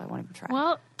 oh, okay, well, I won't even try.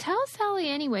 Well, tell Sally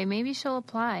anyway. Maybe she'll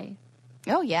apply.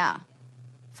 Oh, yeah.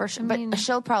 For sure. But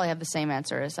she'll probably have the same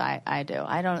answer as I do.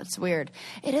 It's weird.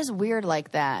 It is weird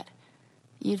like that.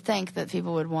 You'd think that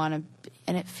people would want to,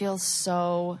 and it feels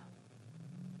so.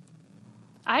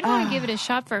 I'd want to give it a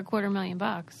shot for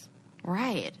 $250,000.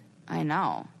 Right. I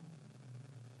know.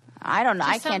 I don't know.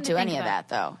 I can't do any of that,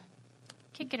 though.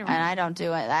 Kick it around. And I don't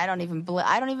do it. I don't even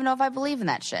know if I believe in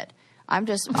that shit. I'm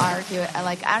just arguing.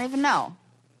 I don't even know.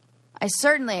 I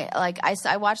certainly, like,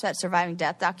 I watched that Surviving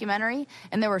Death documentary,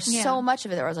 and there was so much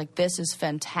of it that I was like, this is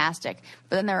fantastic.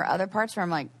 But then there are other parts where I'm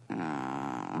like,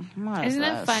 what is Isn't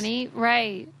that funny?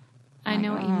 Right. I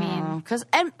know what you mean.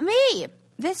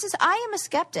 I am a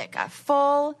skeptic, a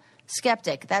full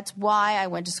skeptic. That's why I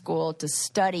went to school, to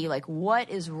study, like, what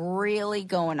is really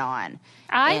going on.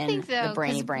 I think, though, the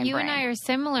brainy brain. You and I are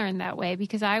similar in that way,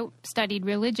 because I studied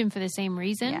religion for the same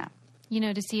reason. Yeah. You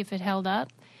know, to see if it held up.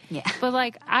 Yeah. But,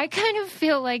 like, I kind of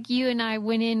feel like you and I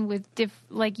went in with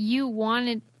like, you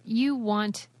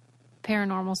want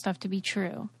paranormal stuff to be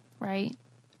true, right?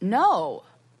 No.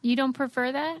 You don't prefer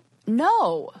that?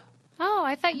 No. Oh,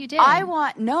 I thought you did.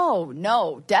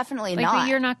 No, definitely like, not. But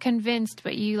you're not convinced,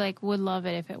 but you, like, would love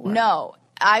it if it worked. No.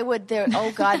 I would, there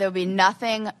would be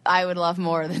nothing I would love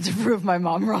more than to prove my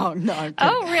mom wrong. No, I'm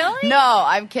kidding. Oh, really? No,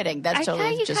 I'm kidding. That's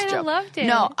totally just a joke. I thought you kind of loved it.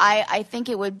 No, I think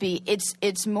it would be,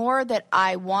 it's more that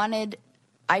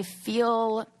I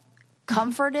feel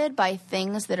comforted by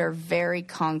things that are very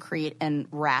concrete and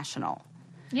rational.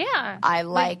 Yeah. I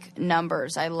like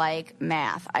numbers. I like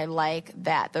math. I like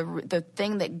that. The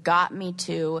thing that got me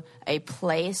to a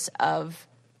place of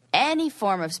any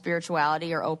form of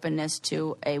spirituality or openness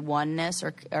to a oneness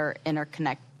or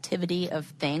interconnectivity of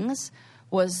things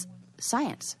was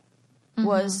science.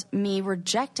 Was me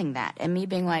rejecting that and me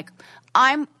being like,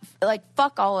 I'm like,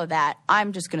 fuck all of that.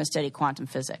 I'm just going to study quantum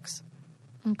physics.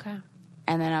 Okay.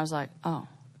 And then I was like, oh,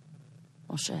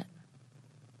 well, shit.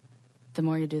 The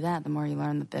more you do that, the more you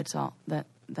learn that that's all, that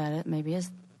it maybe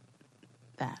is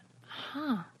that.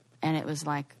 Huh. And it was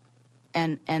like,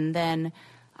 and then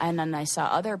I saw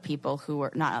other people who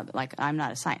were not, like, I'm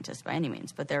not a scientist by any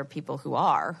means, but there are people who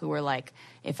were like,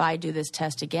 if I do this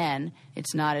test again,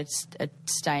 it's not a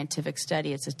scientific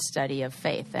study, it's a study of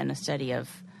faith and a study of,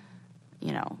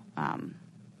 you know,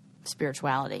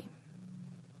 spirituality.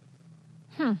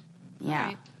 Yeah.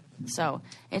 Right. So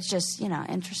it's just, you know,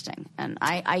 interesting. And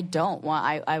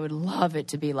I would love it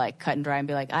to be like cut and dry and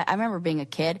be like, I remember being a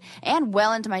kid and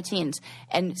well into my teens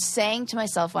and saying to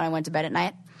myself when I went to bed at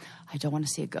night, I don't want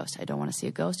to see a ghost. I don't want to see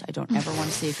a ghost. I don't ever want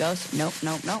to see a ghost. Nope.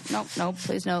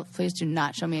 Please, no. Please do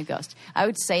not show me a ghost. I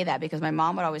would say that because my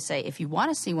mom would always say, if you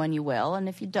want to see one, you will. And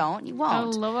if you don't, you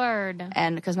won't. Oh, Lord.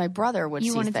 And because my brother would see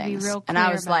things. To be real clear and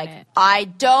I was like, it. I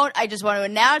don't. I just want to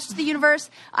announce to the universe.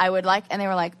 I would like, and they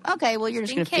were like, okay, well, you're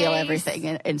just going to feel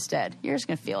everything instead. You're just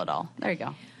going to feel it all. There you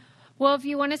go. Well, if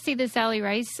you want to see the Sally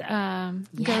Rice yes.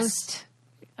 ghost,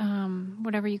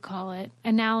 whatever you call it,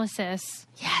 analysis.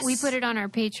 Yes. We put it on our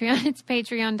Patreon. It's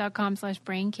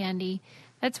patreon.com/braincandy.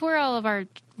 That's where all of our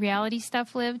reality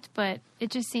stuff lived, but it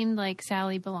just seemed like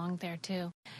Sally belonged there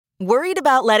too. Worried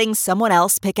about letting someone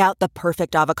else pick out the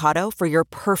perfect avocado for your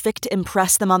perfect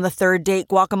impress them on the third date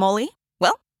guacamole?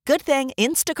 Well, good thing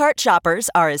Instacart shoppers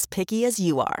are as picky as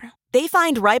you are. They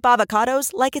find ripe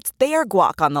avocados like it's their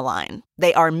guac on the line.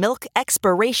 They are milk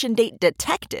expiration date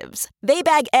detectives. They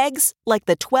bag eggs like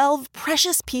the 12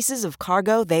 precious pieces of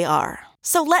cargo they are.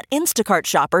 So let Instacart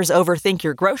shoppers overthink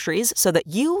your groceries so that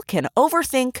you can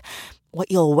overthink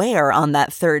what you'll wear on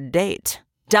that third date.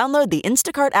 Download the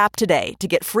Instacart app today to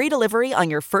get free delivery on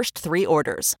your first 3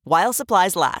 orders, while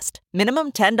supplies last.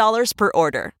 Minimum $10 per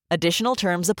order. Additional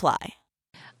terms apply.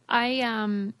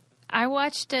 I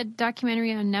watched a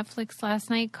documentary on Netflix last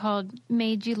night called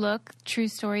Made You Look, True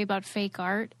Story about fake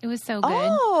art. It was so good.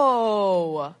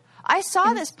 Oh, I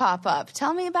saw this pop up.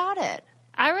 Tell me about it.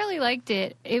 I really liked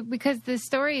it because the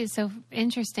story is so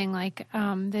interesting. Like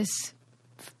this,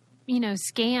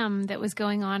 scam that was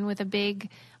going on with a big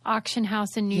auction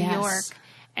house in New York.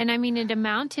 And I mean, it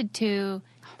amounted to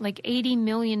like $80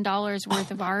 million worth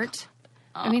of art.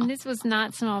 I mean, this was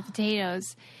not small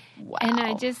potatoes. Wow. And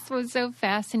I just was so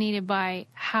fascinated by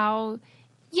how,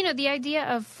 the idea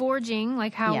of forging,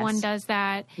 like how one does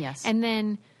that. Yes. And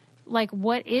then, like,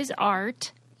 what is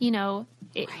art?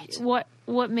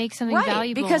 What makes something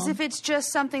valuable? Because if it's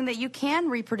just something that you can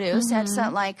reproduce, that's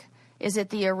not like, is it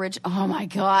the original? Oh, my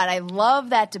God. I love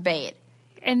that debate.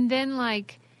 And then,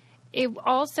 like, it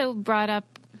also brought up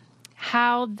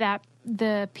how that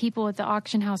the people at the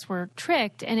auction house were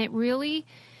tricked. And it really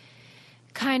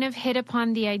kind of hit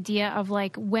upon the idea of,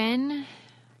 like, when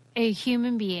a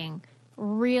human being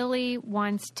really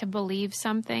wants to believe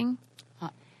something,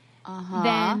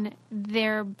 then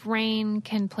their brain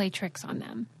can play tricks on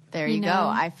them. There you go.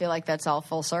 I feel like that's all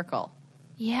full circle.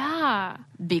 Yeah.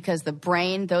 Because the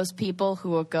brain, those people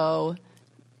who will go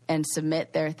and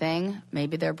submit their thing,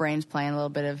 maybe their brain's playing a little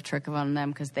bit of a trick on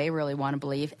them because they really want to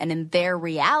believe. And in their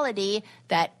reality,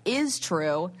 that is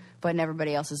true, but in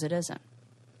everybody else's it isn't.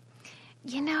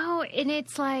 And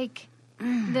it's like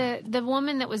the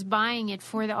woman that was buying it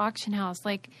for the auction house,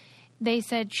 like they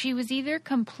said she was either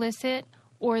complicit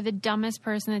or the dumbest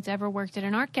person that's ever worked at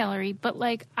an art gallery. But,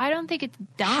 like, I don't think it's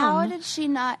dumb. How did she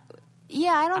not?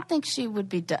 Yeah, I don't think she would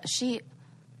be dumb.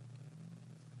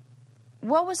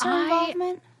 What was her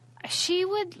involvement? She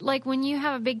would, like, when you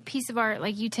have a big piece of art,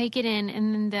 like, you take it in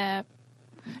and then the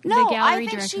gallery I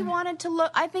think director. she wanted to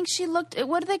look. I think she looked.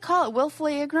 What do they call it?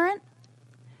 Willfully ignorant.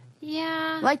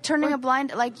 Yeah. Like turning a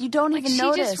blind. Like you don't even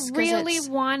notice. She just really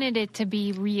wanted it to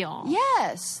be real.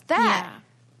 Yes, that. Yeah.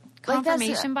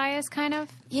 Confirmation bias, kind of.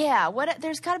 Yeah.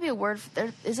 There's got to be a word.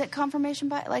 Is it confirmation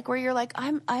bias? Like where you're like,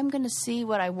 I'm going to see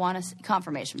what I want to see.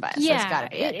 Confirmation bias. Yeah, that's gotta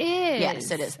be it is.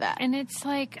 Yes, it is that. And it's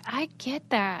like I get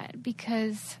that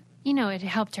because it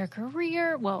helped her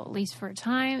career. Well, at least for a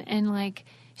time, and like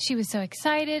she was so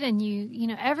excited, and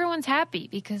everyone's happy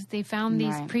because they found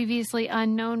these previously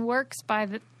unknown works by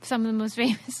some of the most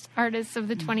famous artists of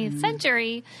the 20th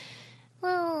century.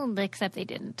 Well, except they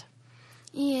didn't.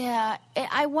 Yeah,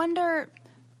 I wonder.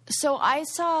 So I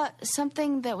saw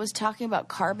something that was talking about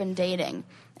carbon dating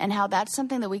and how that's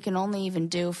something that we can only even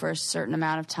do for a certain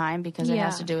amount of time because it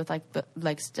has to do with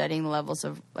like studying the levels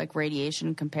of like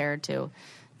radiation compared to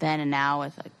then and now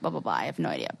with like blah blah blah. I have no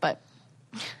idea, but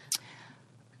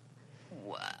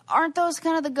aren't those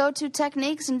kind of the go-to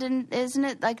techniques? And isn't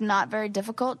it like not very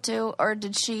difficult to? Or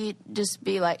did she just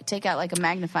be like take out like a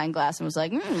magnifying glass and was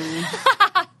like,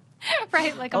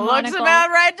 Right, like a looks monocle. about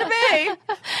right to me.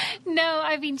 No,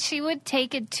 I mean she would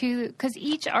take it to because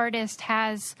each artist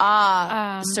has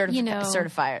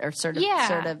certified or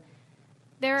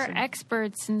there are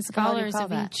experts and scholars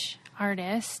of each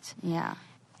artist. Yeah,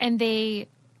 and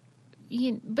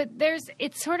but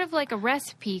it's sort of like a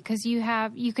recipe because you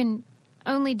can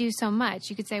only do so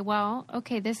much. You could say, well,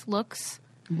 okay, this looks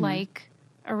like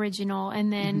original,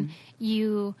 and then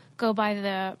you go by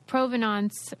the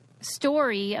provenance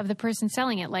story of the person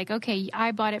selling it. Like, okay,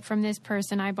 I bought it from this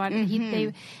person. I bought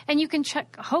it. And you can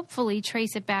hopefully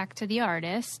trace it back to the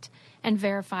artist and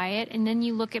verify it. And then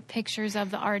you look at pictures of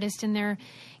the artist in their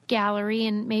gallery,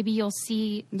 and maybe you'll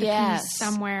see the piece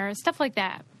somewhere. Stuff like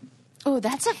that. Oh,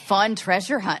 that's a fun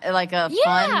treasure hunt, like a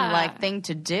fun thing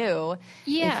to do.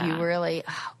 Yeah. If you really,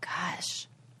 oh gosh.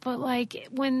 But like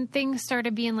when things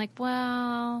started being like,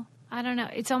 well, I don't know.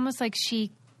 It's almost like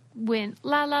she went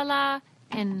la la la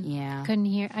and couldn't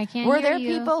hear. I can't. Were hear there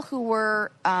you. people who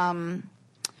were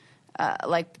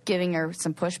like giving her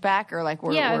some pushback, or like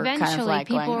were eventually kind of like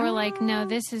people going, were like, no,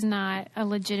 this is not a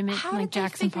legitimate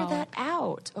Jackson Pollock. Pollock. That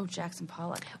out? Oh, Jackson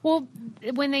Pollock. Well,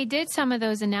 when they did some of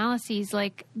those analyses,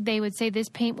 like they would say this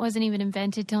paint wasn't even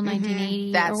invented till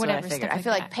 1980 That's or whatever. what I figured. Stuff I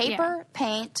feel like that. paper,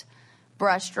 paint,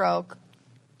 brushstroke,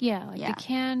 Yeah, like the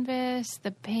canvas, the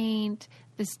paint,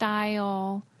 the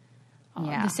style,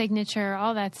 the signature,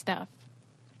 all that stuff.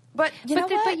 But you know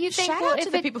what? But you think, shout well, out to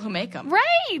the people who make them.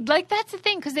 Right. Like, that's the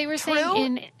thing, because they were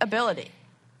saying ability.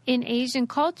 In Asian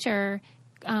culture,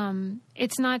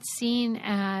 it's not seen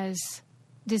as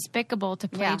despicable to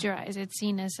plagiarize. It's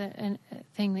seen as a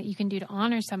thing that you can do to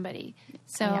honor somebody.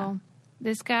 So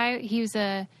this guy, he was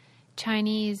a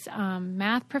Chinese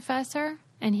math professor,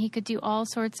 and he could do all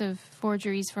sorts of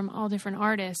forgeries from all different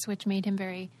artists, which made him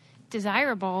very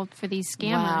desirable for these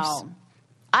scammers. Wow.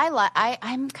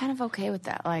 I'm kind of okay with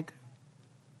that. Like,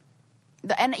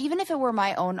 and even if it were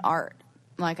my own art,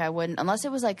 like I wouldn't, unless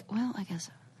it was like, well, I guess.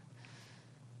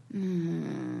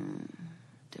 Am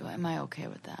I okay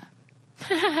with that?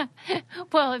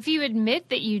 Well, if you admit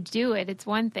that you do it, it's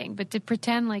one thing, but to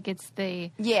pretend like it's the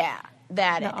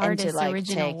artist's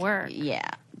original work.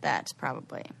 Yeah, that's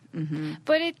probably. Mm-hmm.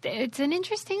 But it's an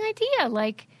interesting idea.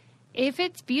 Like, if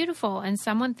it's beautiful and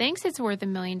someone thinks it's worth $1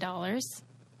 million,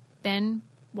 then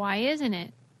why isn't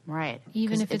it? Right.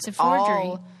 Even if it's a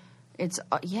forgery.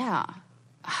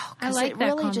 I like that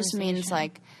it really just conversation. means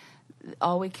like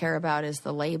all we care about is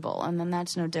the label, and then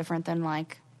that's no different than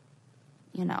like,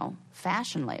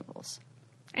 fashion labels.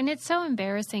 And it's so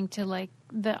embarrassing to like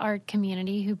the art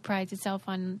community who prides itself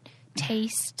on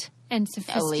taste and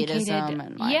sophisticated. Elitism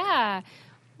and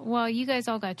Well, you guys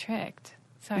all got tricked.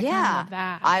 So I kind of love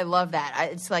that. I love that.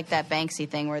 It's like that Banksy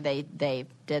thing where they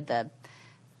did the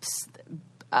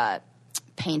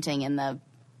painting in the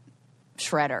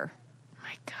shredder.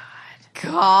 My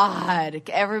God.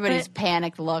 Everybody's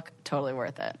panicked look. Totally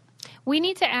worth it. We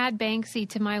need to add Banksy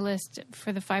to my list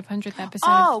for the 500th episode.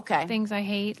 Oh, okay. Of things I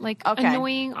hate. Like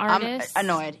annoying artists. I'm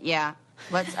annoyed, yeah.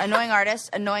 Annoying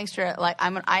artists, annoying strip. Like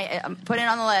I'm putting it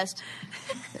on the list.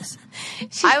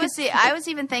 I was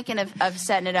even thinking of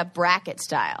setting it up bracket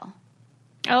style.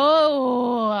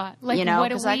 Oh, like what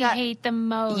do we hate the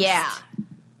most? Yeah,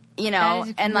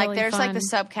 and really like there's fun. like the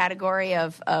subcategory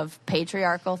of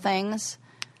patriarchal things.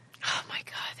 Oh my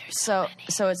God, there's so many.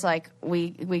 So it's like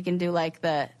we can do like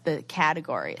the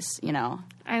categories.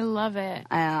 I love it.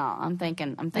 I know. I'm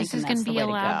thinking this is that's gonna the be way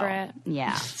elaborate. to go.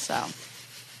 Yeah. So.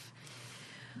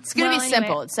 It's going to be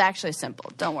simple. It's actually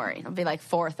simple. Don't worry. It'll be like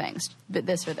 4 things, but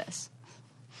this or this.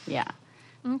 Yeah.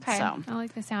 Okay. So. I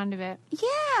like the sound of it. Yeah.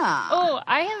 Oh,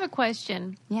 I have a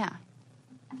question. Yeah.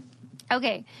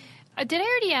 Okay. Did I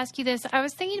already ask you this? I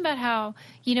was thinking about how,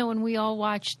 when we all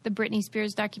watched the Britney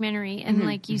Spears documentary and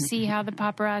like you see how the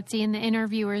paparazzi and the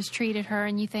interviewers treated her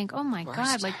and you think, oh my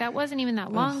God, like that wasn't even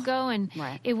that long ago and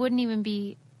it wouldn't even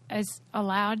be as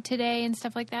allowed today and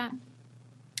stuff like that.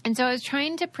 And so I was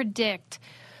trying to predict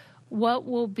what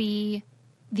will be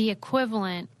the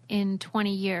equivalent in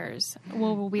 20 years.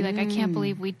 What will be like, I can't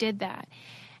believe we did that.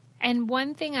 And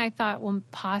one thing I thought, well,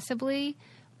 possibly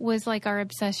was like our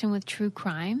obsession with true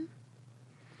crime.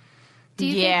 Do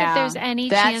you think that there's any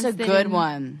chance that that's a good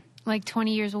one. Like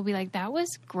 20 years we'll be like, that was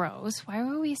gross. Why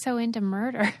were we so into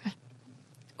murder?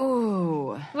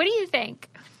 Ooh. What do you think?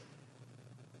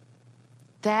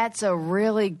 That's a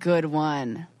really good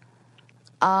one.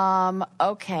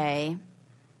 Okay.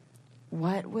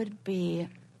 What would be...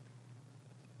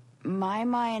 My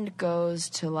mind goes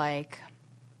to, like,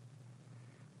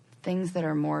 things that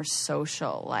are more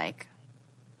social, like...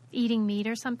 Eating meat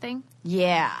or something?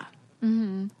 Yeah.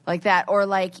 Mm-hmm. Like that. Or,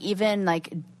 like, even,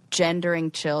 like,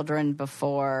 gendering children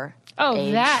before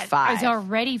age 5. That is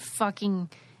already fucking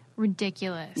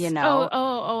ridiculous.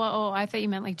 Oh, I thought you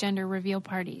meant, like, gender reveal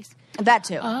parties. That,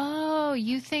 too. Oh,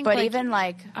 you think, but like... even,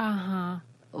 like... Uh-huh.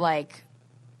 Like,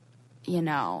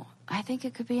 I think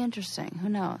it could be interesting. Who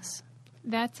knows?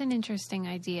 That's an interesting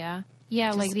idea.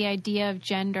 Yeah, like the idea of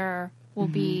gender will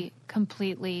be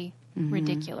completely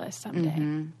ridiculous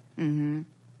someday.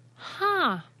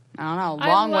 Huh. I don't know.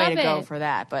 Long way to go for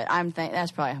that, but I'm thinking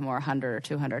that's probably more 100 or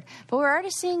 200. But we're already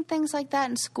seeing things like that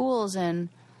in schools in,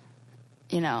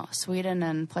 Sweden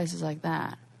and places like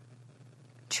that.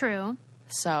 True.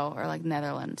 So, or like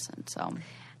Netherlands, and so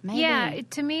maybe. Yeah,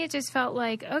 to me it just felt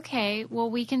like, okay, well,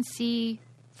 we can see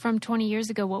from 20 years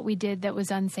ago what we did that was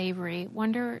unsavory.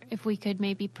 Wonder if we could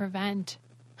maybe prevent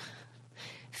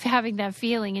having that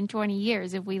feeling in 20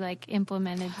 years if we like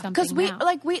implemented something.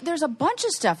 Because there's a bunch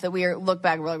of stuff that we look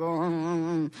back and we're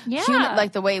like, yeah,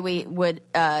 like the way we would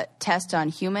test on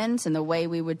humans and the way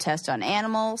we would test on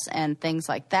animals and things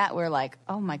like that. We're like,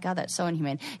 oh my God, that's so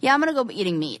inhumane. Yeah, I'm gonna go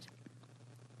eating meat.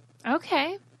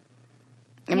 Okay.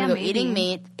 I'm gonna go eating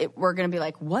meat. We're gonna be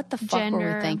like, what the fuck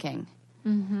were we thinking?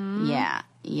 Mm-hmm. Yeah.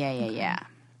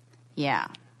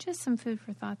 Just some food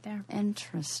for thought there.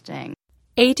 Interesting.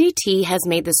 ADT has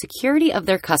made the security of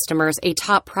their customers a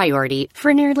top priority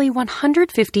for nearly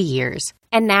 150 years.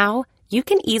 And now, you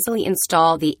can easily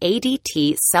install the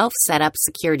ADT self-setup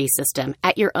security system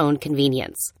at your own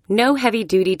convenience. No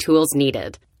heavy-duty tools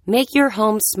needed. Make your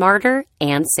home smarter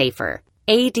and safer.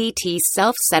 ADT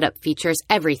self-setup features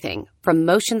everything from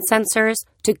motion sensors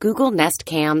to Google Nest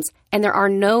cams, and there are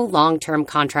no long-term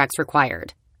contracts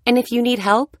required. And if you need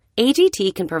help,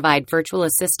 ADT can provide virtual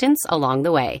assistance along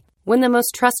the way. When the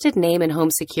most trusted name in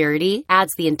home security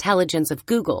adds the intelligence of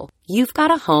Google, you've got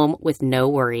a home with no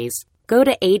worries. Go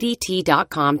to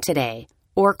ADT.com today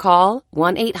or call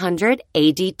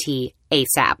 1-800-ADT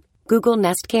ASAP. Google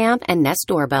Nest Cam and Nest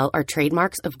Doorbell are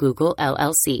trademarks of Google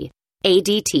LLC.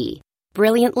 ADT.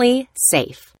 Brilliantly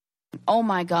safe. Oh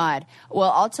my God. Well,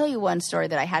 I'll tell you one story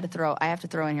that I have to throw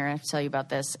in here. I have to tell you about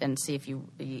this and see if you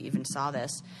even saw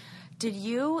this. Did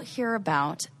you hear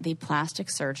about the plastic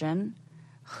surgeon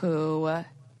who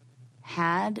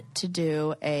had to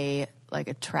do a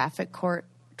traffic court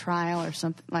trial or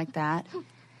something like that,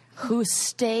 who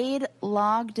stayed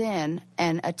logged in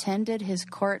and attended his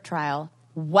court trial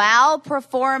while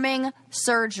performing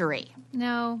surgery?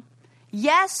 No.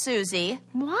 Yes, Susie.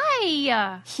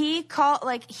 Why? He called,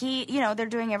 they're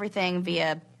doing everything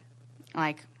via,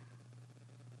 what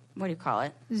do you call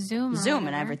it? Zoom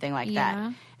and everything like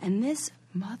that. And this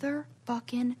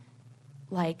motherfucking,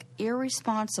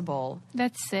 irresponsible.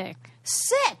 That's sick.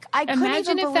 I couldn't Imagine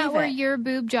even if believe that were it. your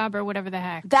boob job or whatever the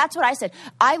heck. That's what I said.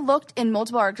 I looked in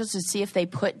multiple articles to see if they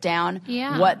put down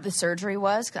what the surgery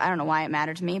was. 'Cause I don't know why it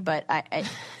mattered to me, but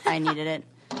I needed it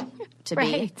to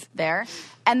be there.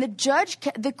 And the judge,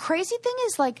 the crazy thing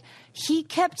is, he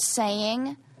kept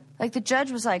saying, the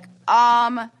judge was like,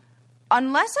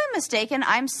 unless I'm mistaken,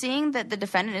 I'm seeing that the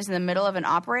defendant is in the middle of an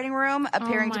operating room,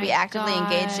 appearing to be actively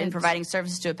engaged in providing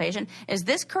services to a patient. Is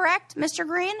this correct, Mr.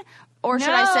 Green? Or should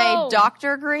I say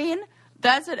Dr. Green?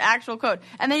 That's an actual quote.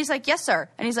 And then he's like, yes, sir.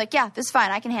 And he's like, yeah, this is fine.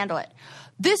 I can handle it.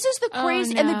 This is the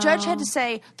crazy. And the judge had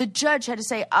to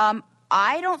say,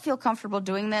 I don't feel comfortable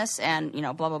doing this, and,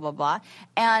 blah, blah, blah, blah.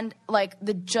 And,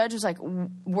 the judge was like,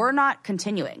 we're not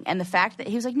continuing. And the fact that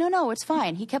he was like, no, it's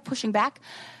fine. He kept pushing back.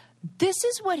 This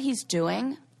is what he's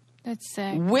doing. That's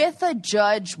sick. With a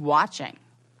judge watching.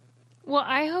 Well,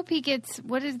 I hope he gets,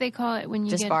 what do they call it when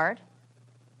you disbarred?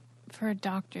 For a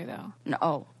doctor, though. No,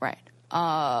 oh, right.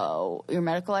 Your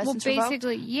medical license revoked?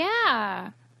 Basically,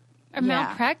 yeah. A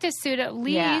malpractice suit at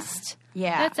least.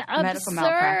 Yeah. That's absurd. Medical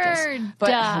malpractice.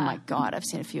 But, oh my God, I've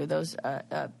seen a few of those,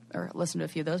 or listened to a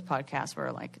few of those podcasts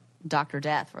where, Dr.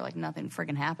 Death, where, nothing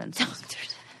friggin' happens.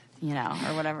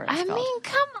 Or whatever it's called. Mean,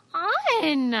 come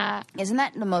on. Isn't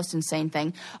that the most insane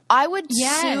thing? I would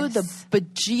sue the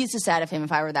bejesus out of him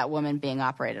if I were that woman being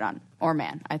operated on. Or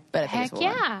man. I bet if it was a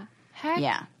woman. Yeah. Heck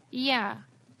yeah. Yeah.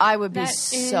 I would be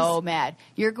so mad.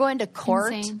 You're going to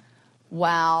court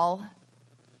while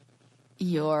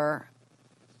you're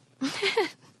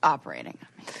operating.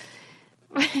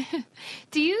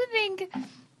 Do you think,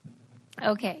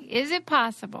 is it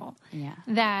possible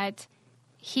that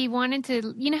he wanted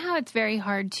to, how it's very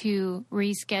hard to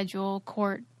reschedule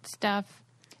court stuff?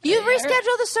 You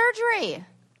reschedule the surgery.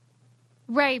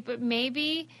 Right, but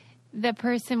maybe the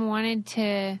person wanted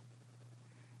to,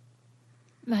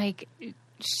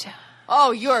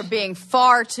 you're being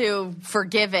far too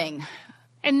forgiving.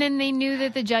 And then they knew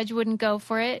that the judge wouldn't go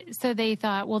for it, so they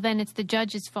thought, well, then it's the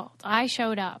judge's fault. I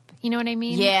showed up. You know what I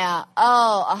mean? Yeah.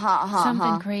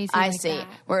 Something crazy I see. That.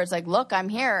 Where it's look, I'm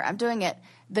here. I'm doing it.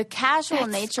 The casual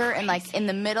nature crazy. And, in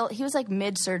the middle, he was,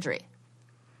 mid-surgery.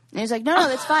 And he's like, no,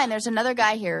 that's fine. There's another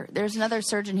guy here. There's another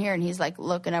surgeon here. And he's,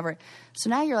 looking over. So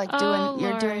now you're,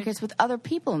 doing this with other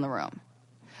people in the room.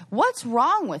 What's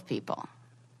wrong with people?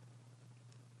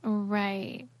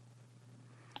 Right.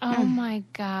 Oh, my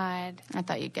God. I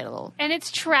thought you'd get a little... And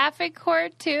it's traffic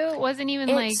court, too? It wasn't even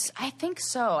I think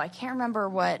so. I can't remember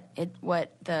what I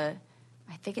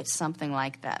think it's something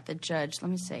like that. The judge...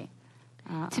 Let me see.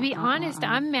 To be honest,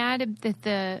 I'm mad that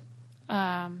the...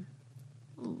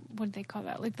 what do they call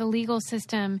that? The legal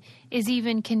system is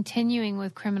even continuing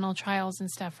with criminal trials and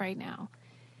stuff right now.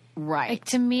 Right.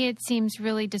 To me, it seems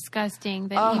really disgusting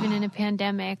that even in a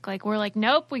pandemic, we're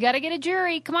nope, we got to get a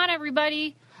jury. Come on,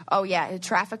 everybody. Oh, yeah, a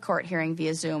traffic court hearing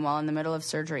via Zoom while in the middle of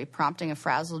surgery, prompting a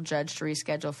frazzled judge to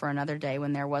reschedule for another day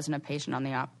when there wasn't a patient on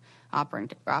the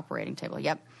operating table.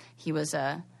 Yep, he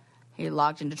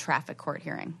logged into traffic court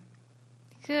hearing.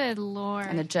 Good Lord.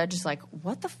 And the judge is like,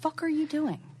 what the fuck are you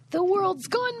doing? The world's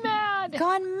gone mad.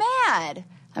 Gone mad.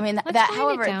 I mean,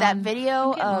 that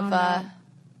video of...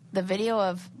 the video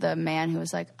of the man who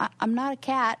was like, I'm not a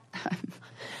cat.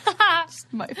 It's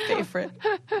my favorite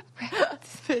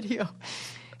video.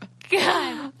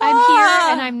 God. I'm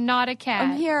here and I'm not a cat.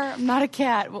 I'm here. I'm not a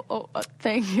cat. Well,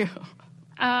 thank you.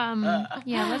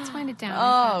 Yeah, let's wind it down.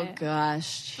 Oh,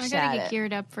 gosh. I got to get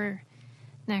geared up for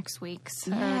next week's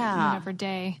whatever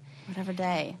day. Whatever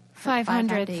day.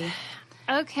 500th.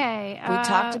 Okay. We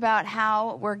talked about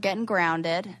how we're getting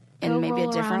grounded in maybe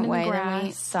a different way than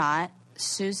we thought.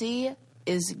 Susie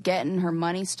is getting her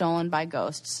money stolen by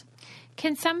ghosts.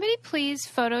 Can somebody please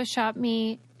Photoshop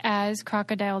me as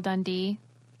Crocodile Dundee?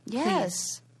 Yes.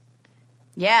 Please.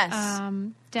 Yes.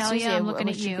 Dahlia, Susie, I'm looking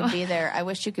at you. Could be there. I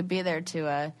wish you could be there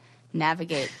to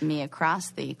navigate me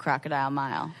across the Crocodile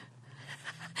Mile.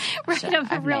 Right, so I'm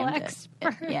a real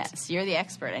expert. Yes, you're the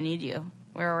expert. I need you.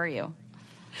 Where were you?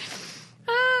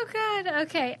 Oh, God.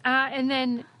 Okay. And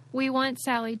then we want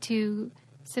Sally to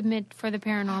submit for the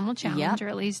Paranormal Challenge, or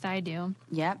at least I do.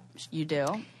 Yep, you do.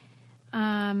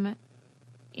 And,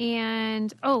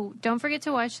 don't forget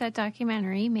to watch that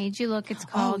documentary, Made You Look. It's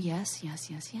called... Oh, yes.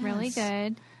 Really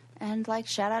good. And,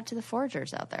 shout out to the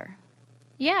foragers out there.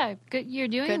 Yeah, good. You're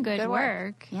doing good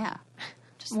work. Yeah.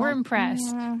 We're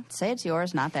impressed. Say it's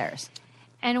yours, not theirs.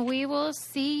 And we will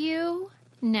see you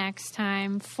next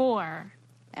time for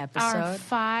our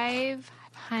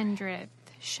 500th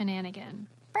shenanigan.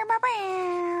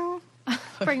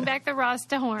 Bring back the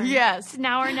Rasta horn. Yes.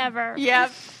 Now or never.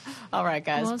 Yep. All right,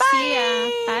 guys. We'll Bye. see ya.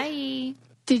 Bye.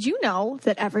 Did you know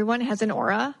that everyone has an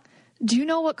aura? Do you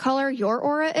know what color your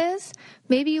aura is?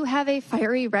 Maybe you have a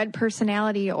fiery red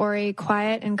personality or a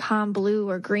quiet and calm blue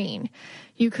or green.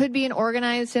 You could be an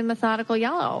organized and methodical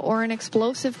yellow or an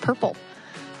explosive purple.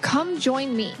 Come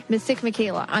join me, Mystic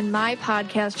Michaela, on my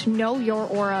podcast, Know Your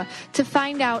Aura, to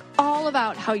find out all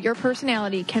about how your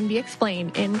personality can be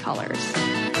explained in colors.